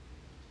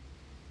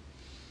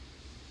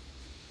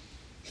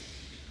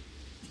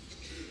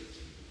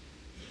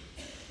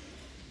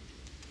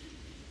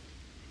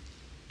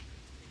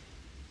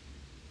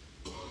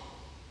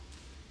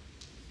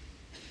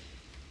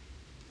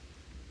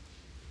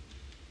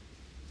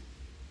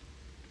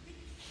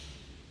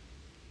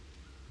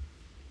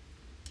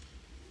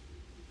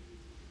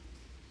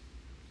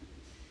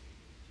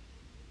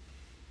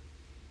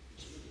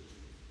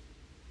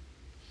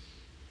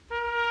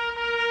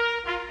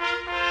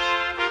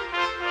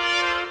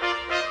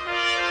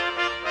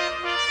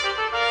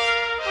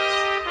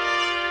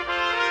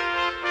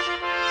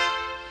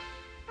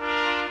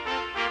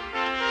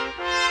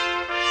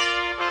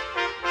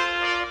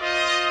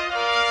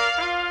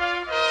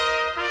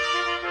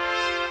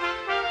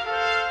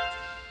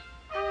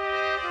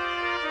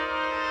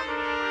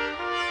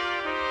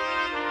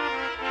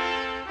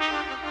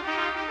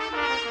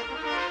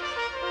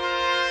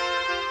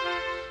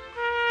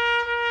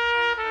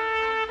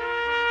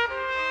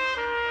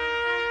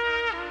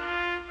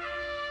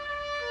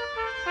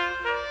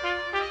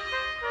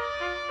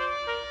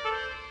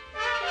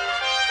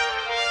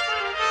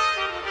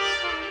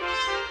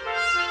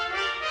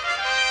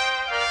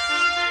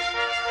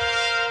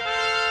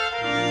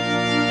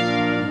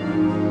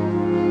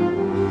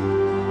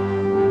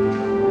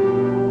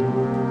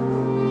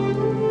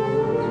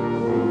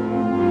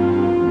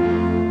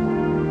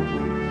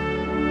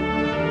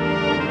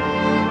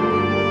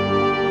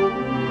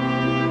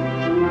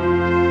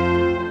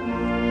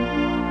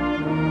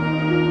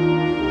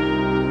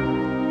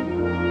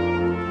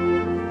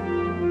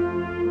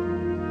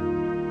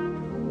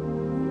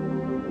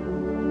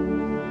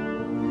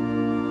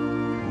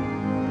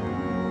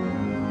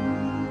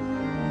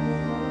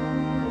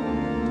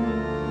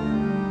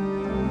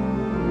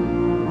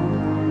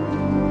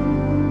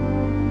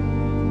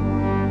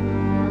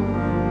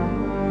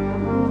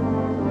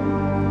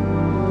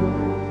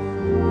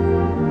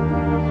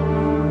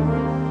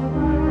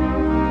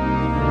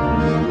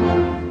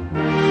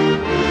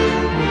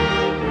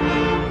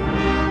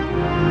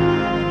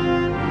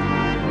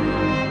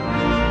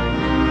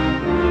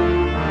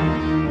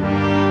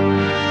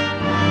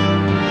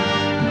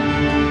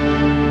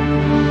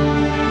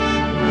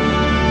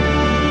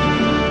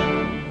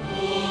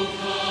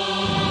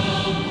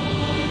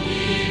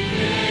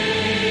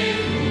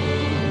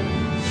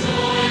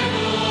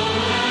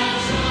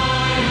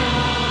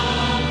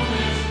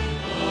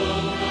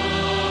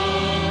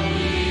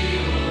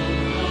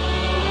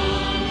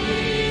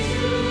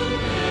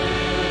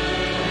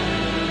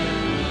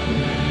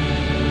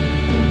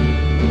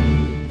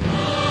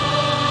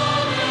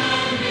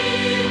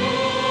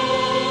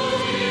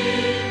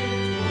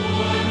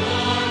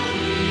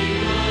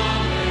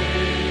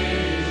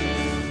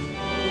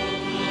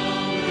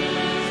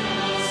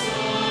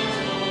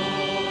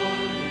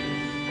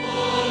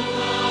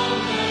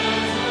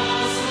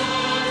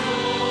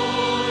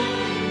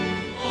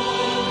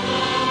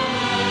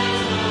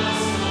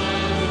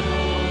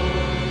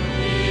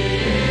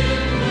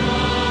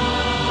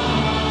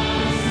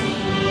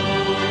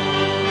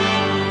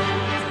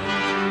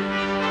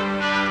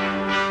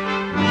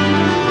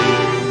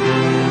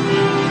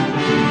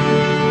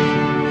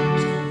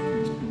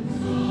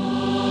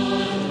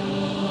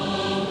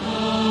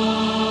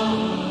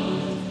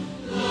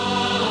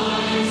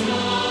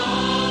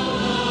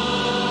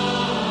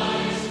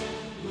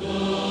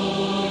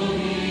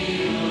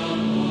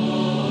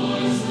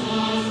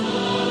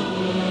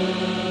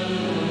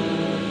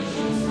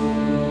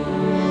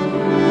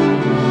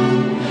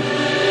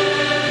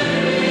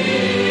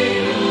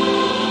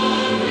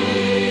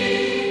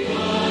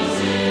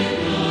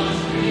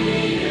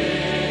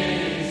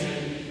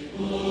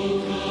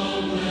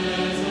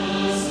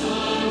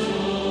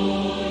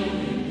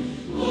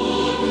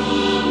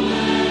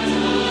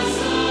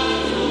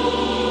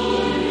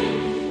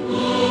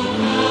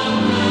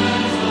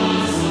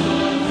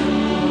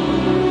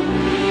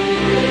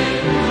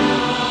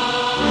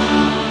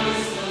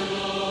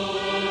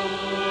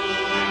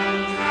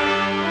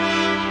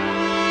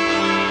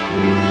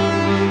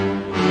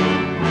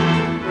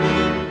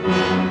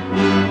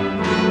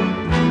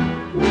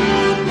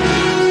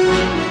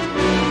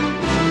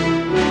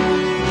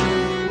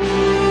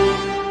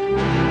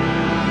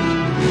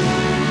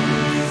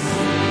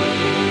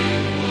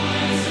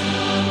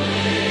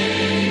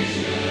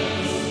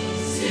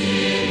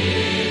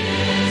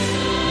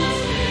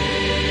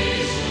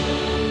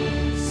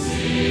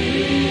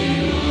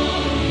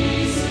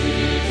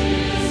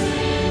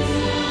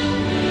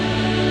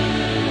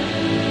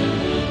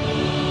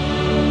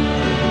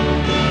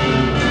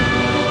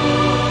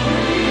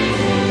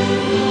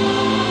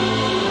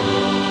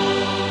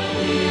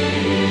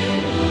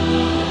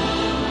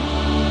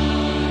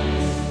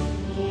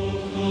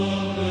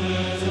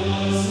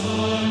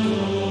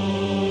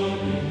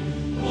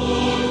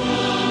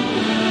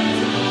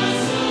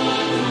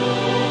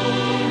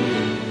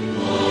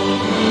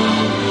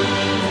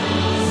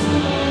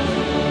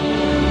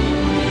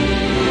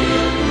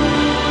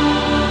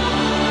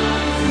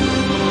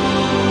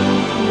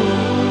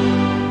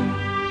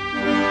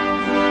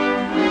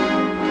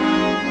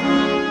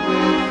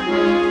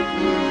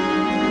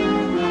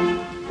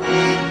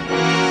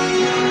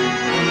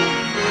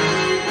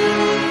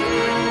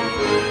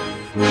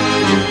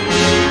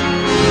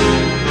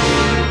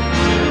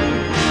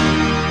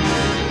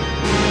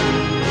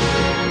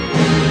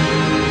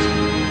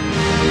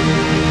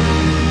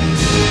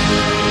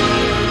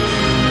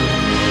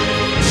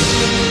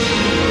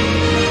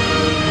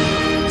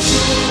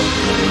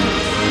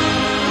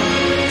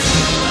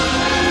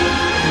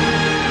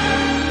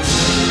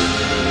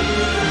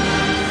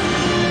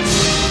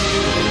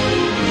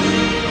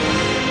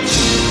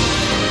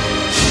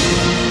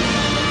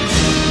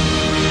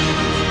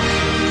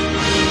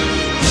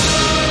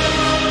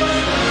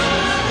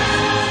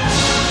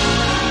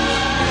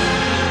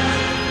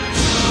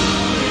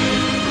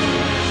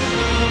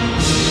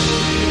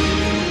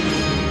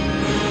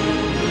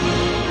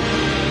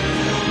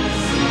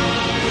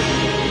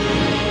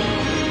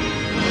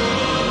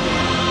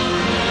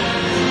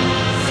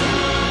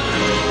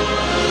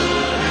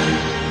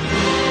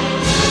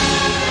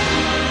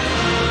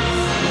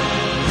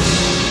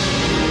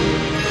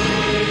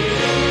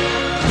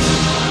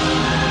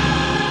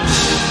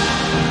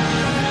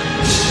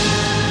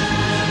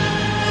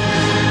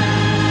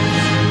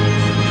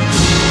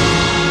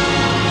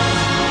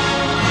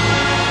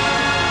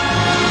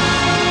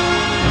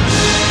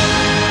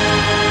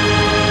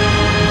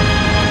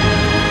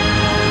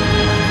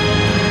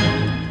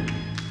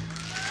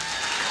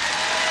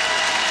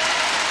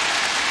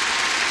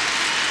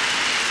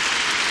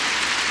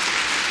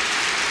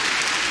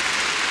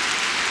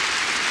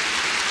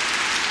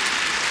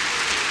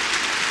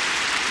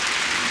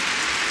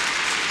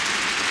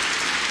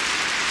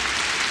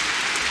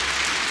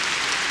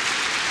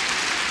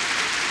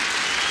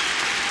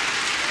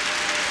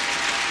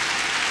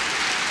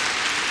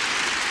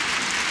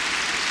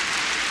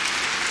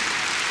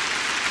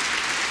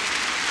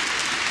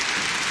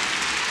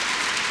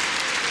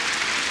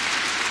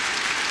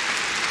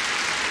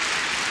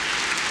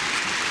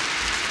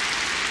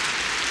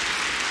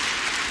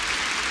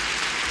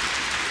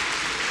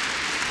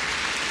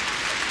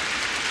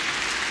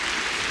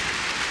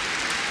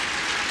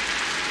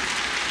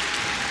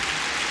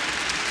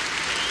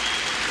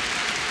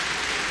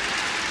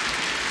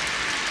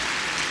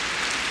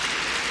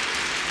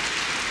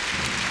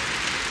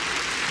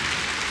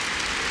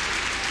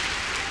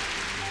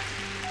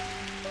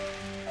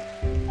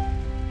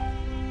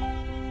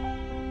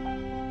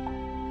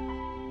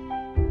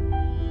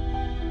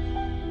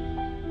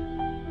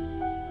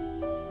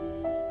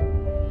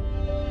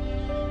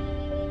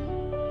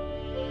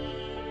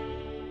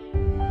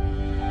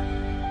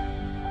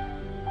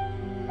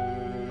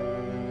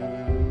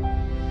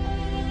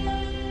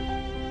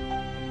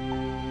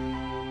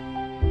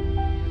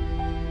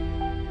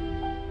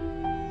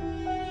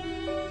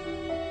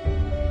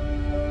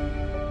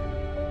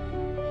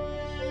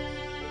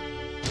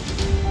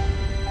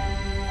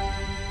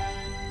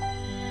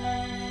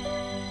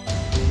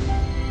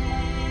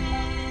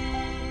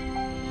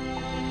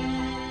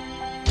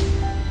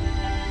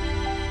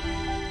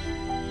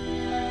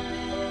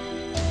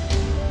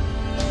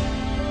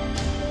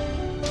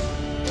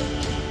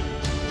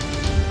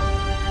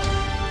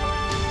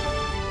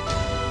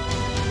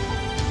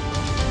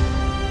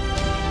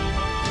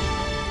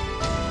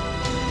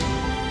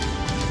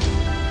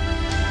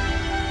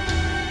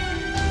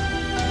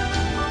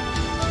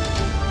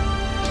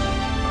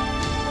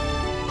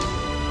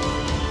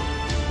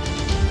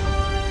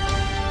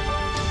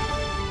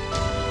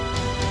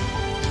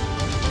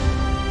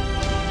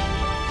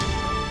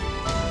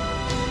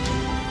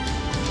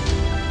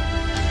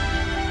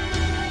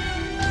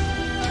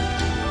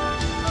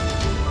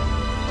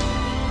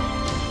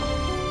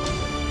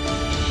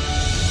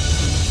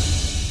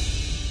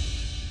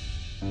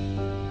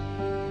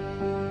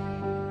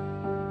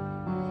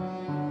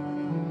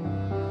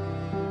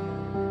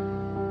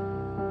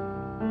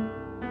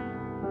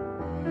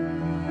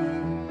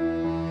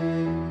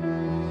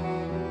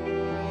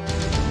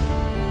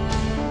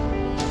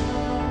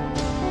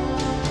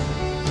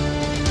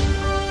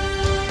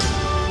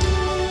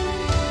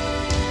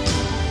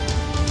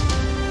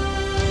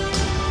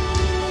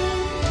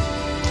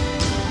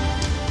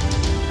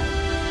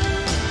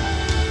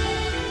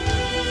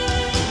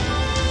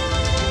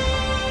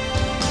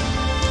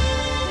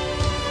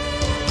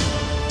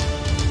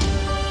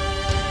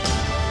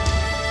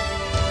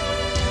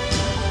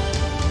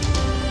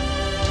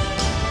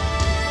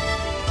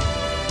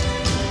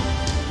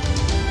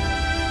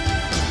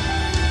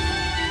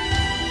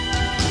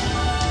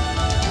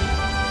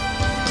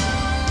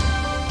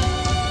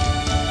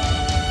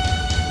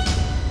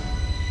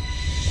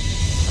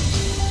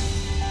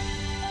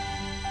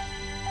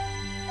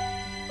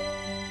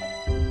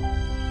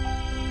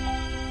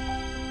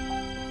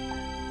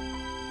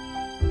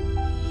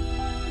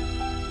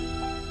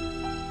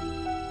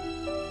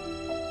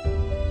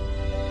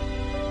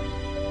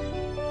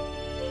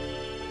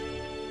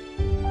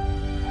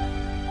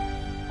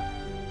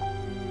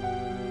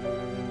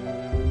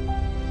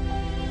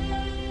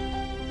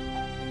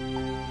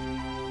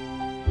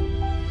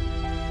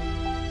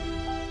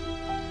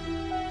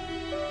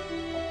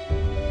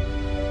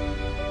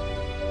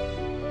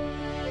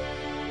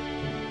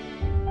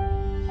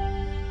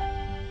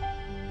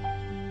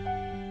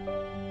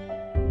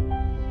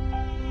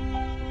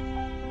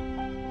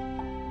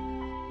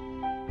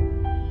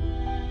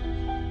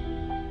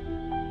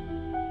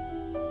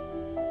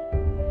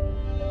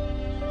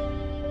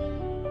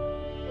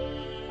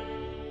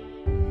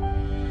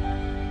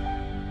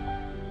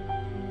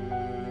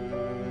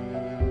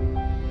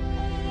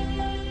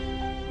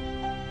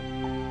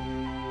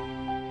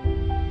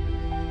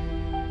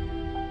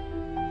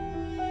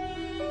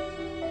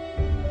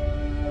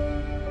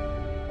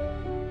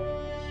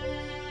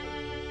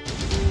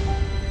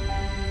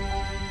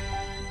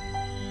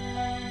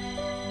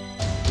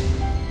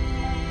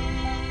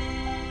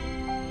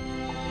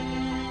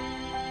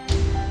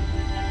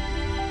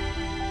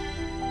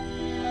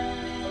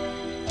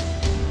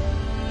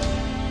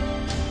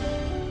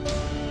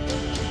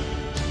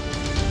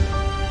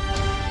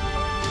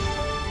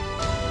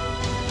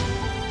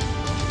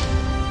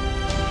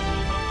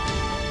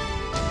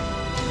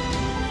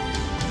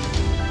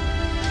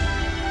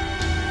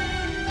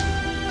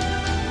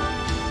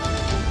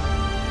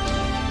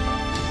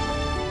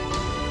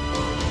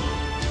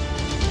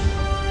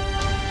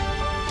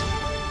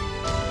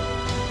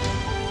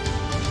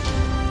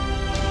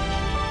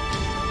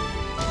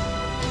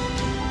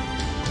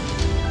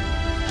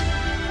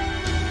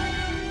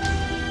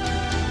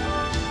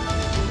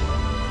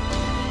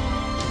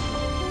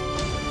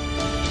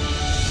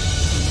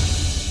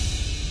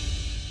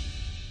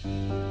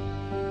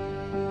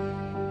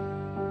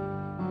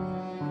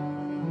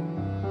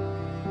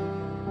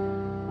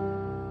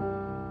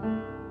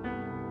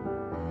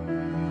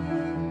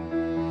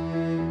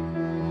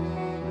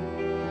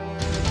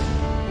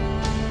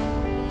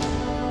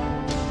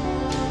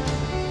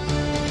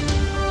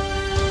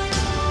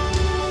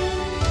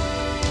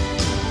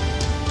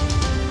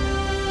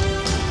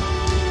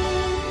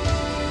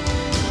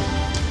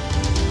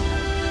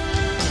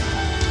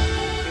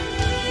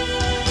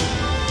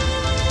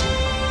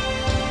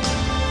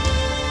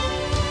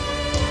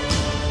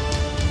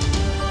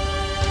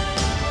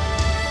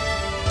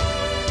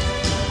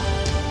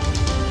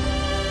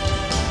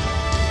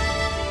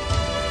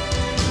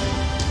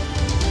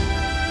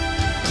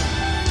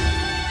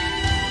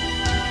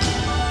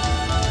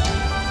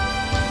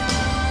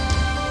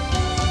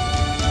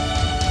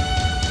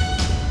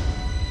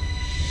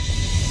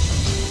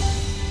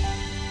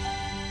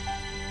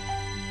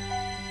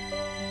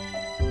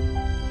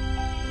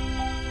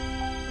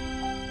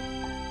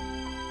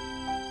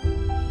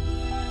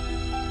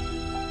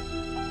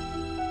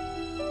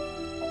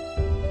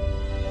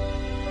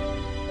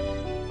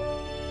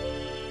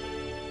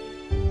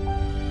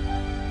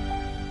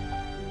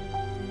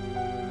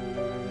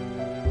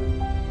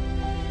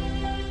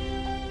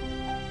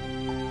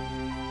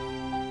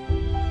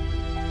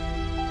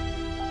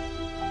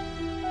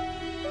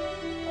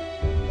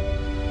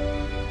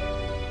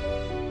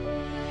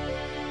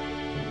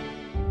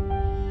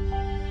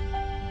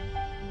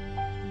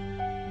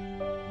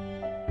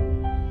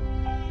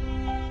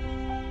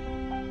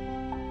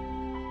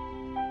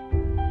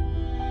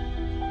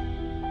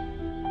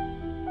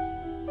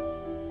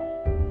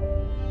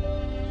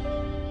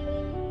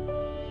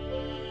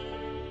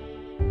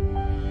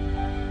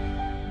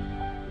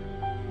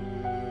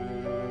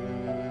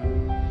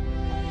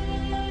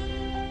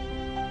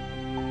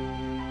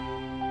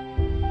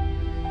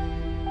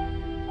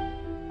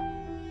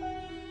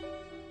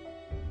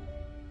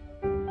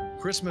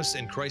 Christmas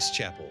in Christ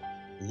Chapel,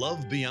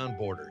 Love Beyond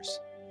Borders,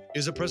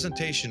 is a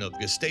presentation of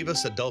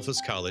Gustavus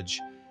Adolphus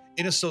College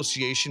in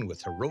association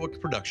with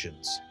Heroic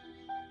Productions.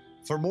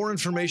 For more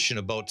information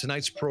about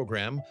tonight's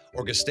program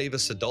or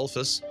Gustavus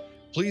Adolphus,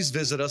 please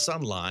visit us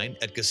online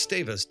at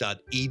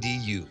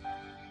gustavus.edu.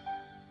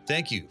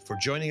 Thank you for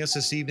joining us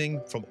this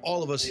evening. From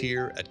all of us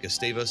here at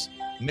Gustavus,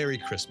 Merry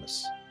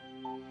Christmas.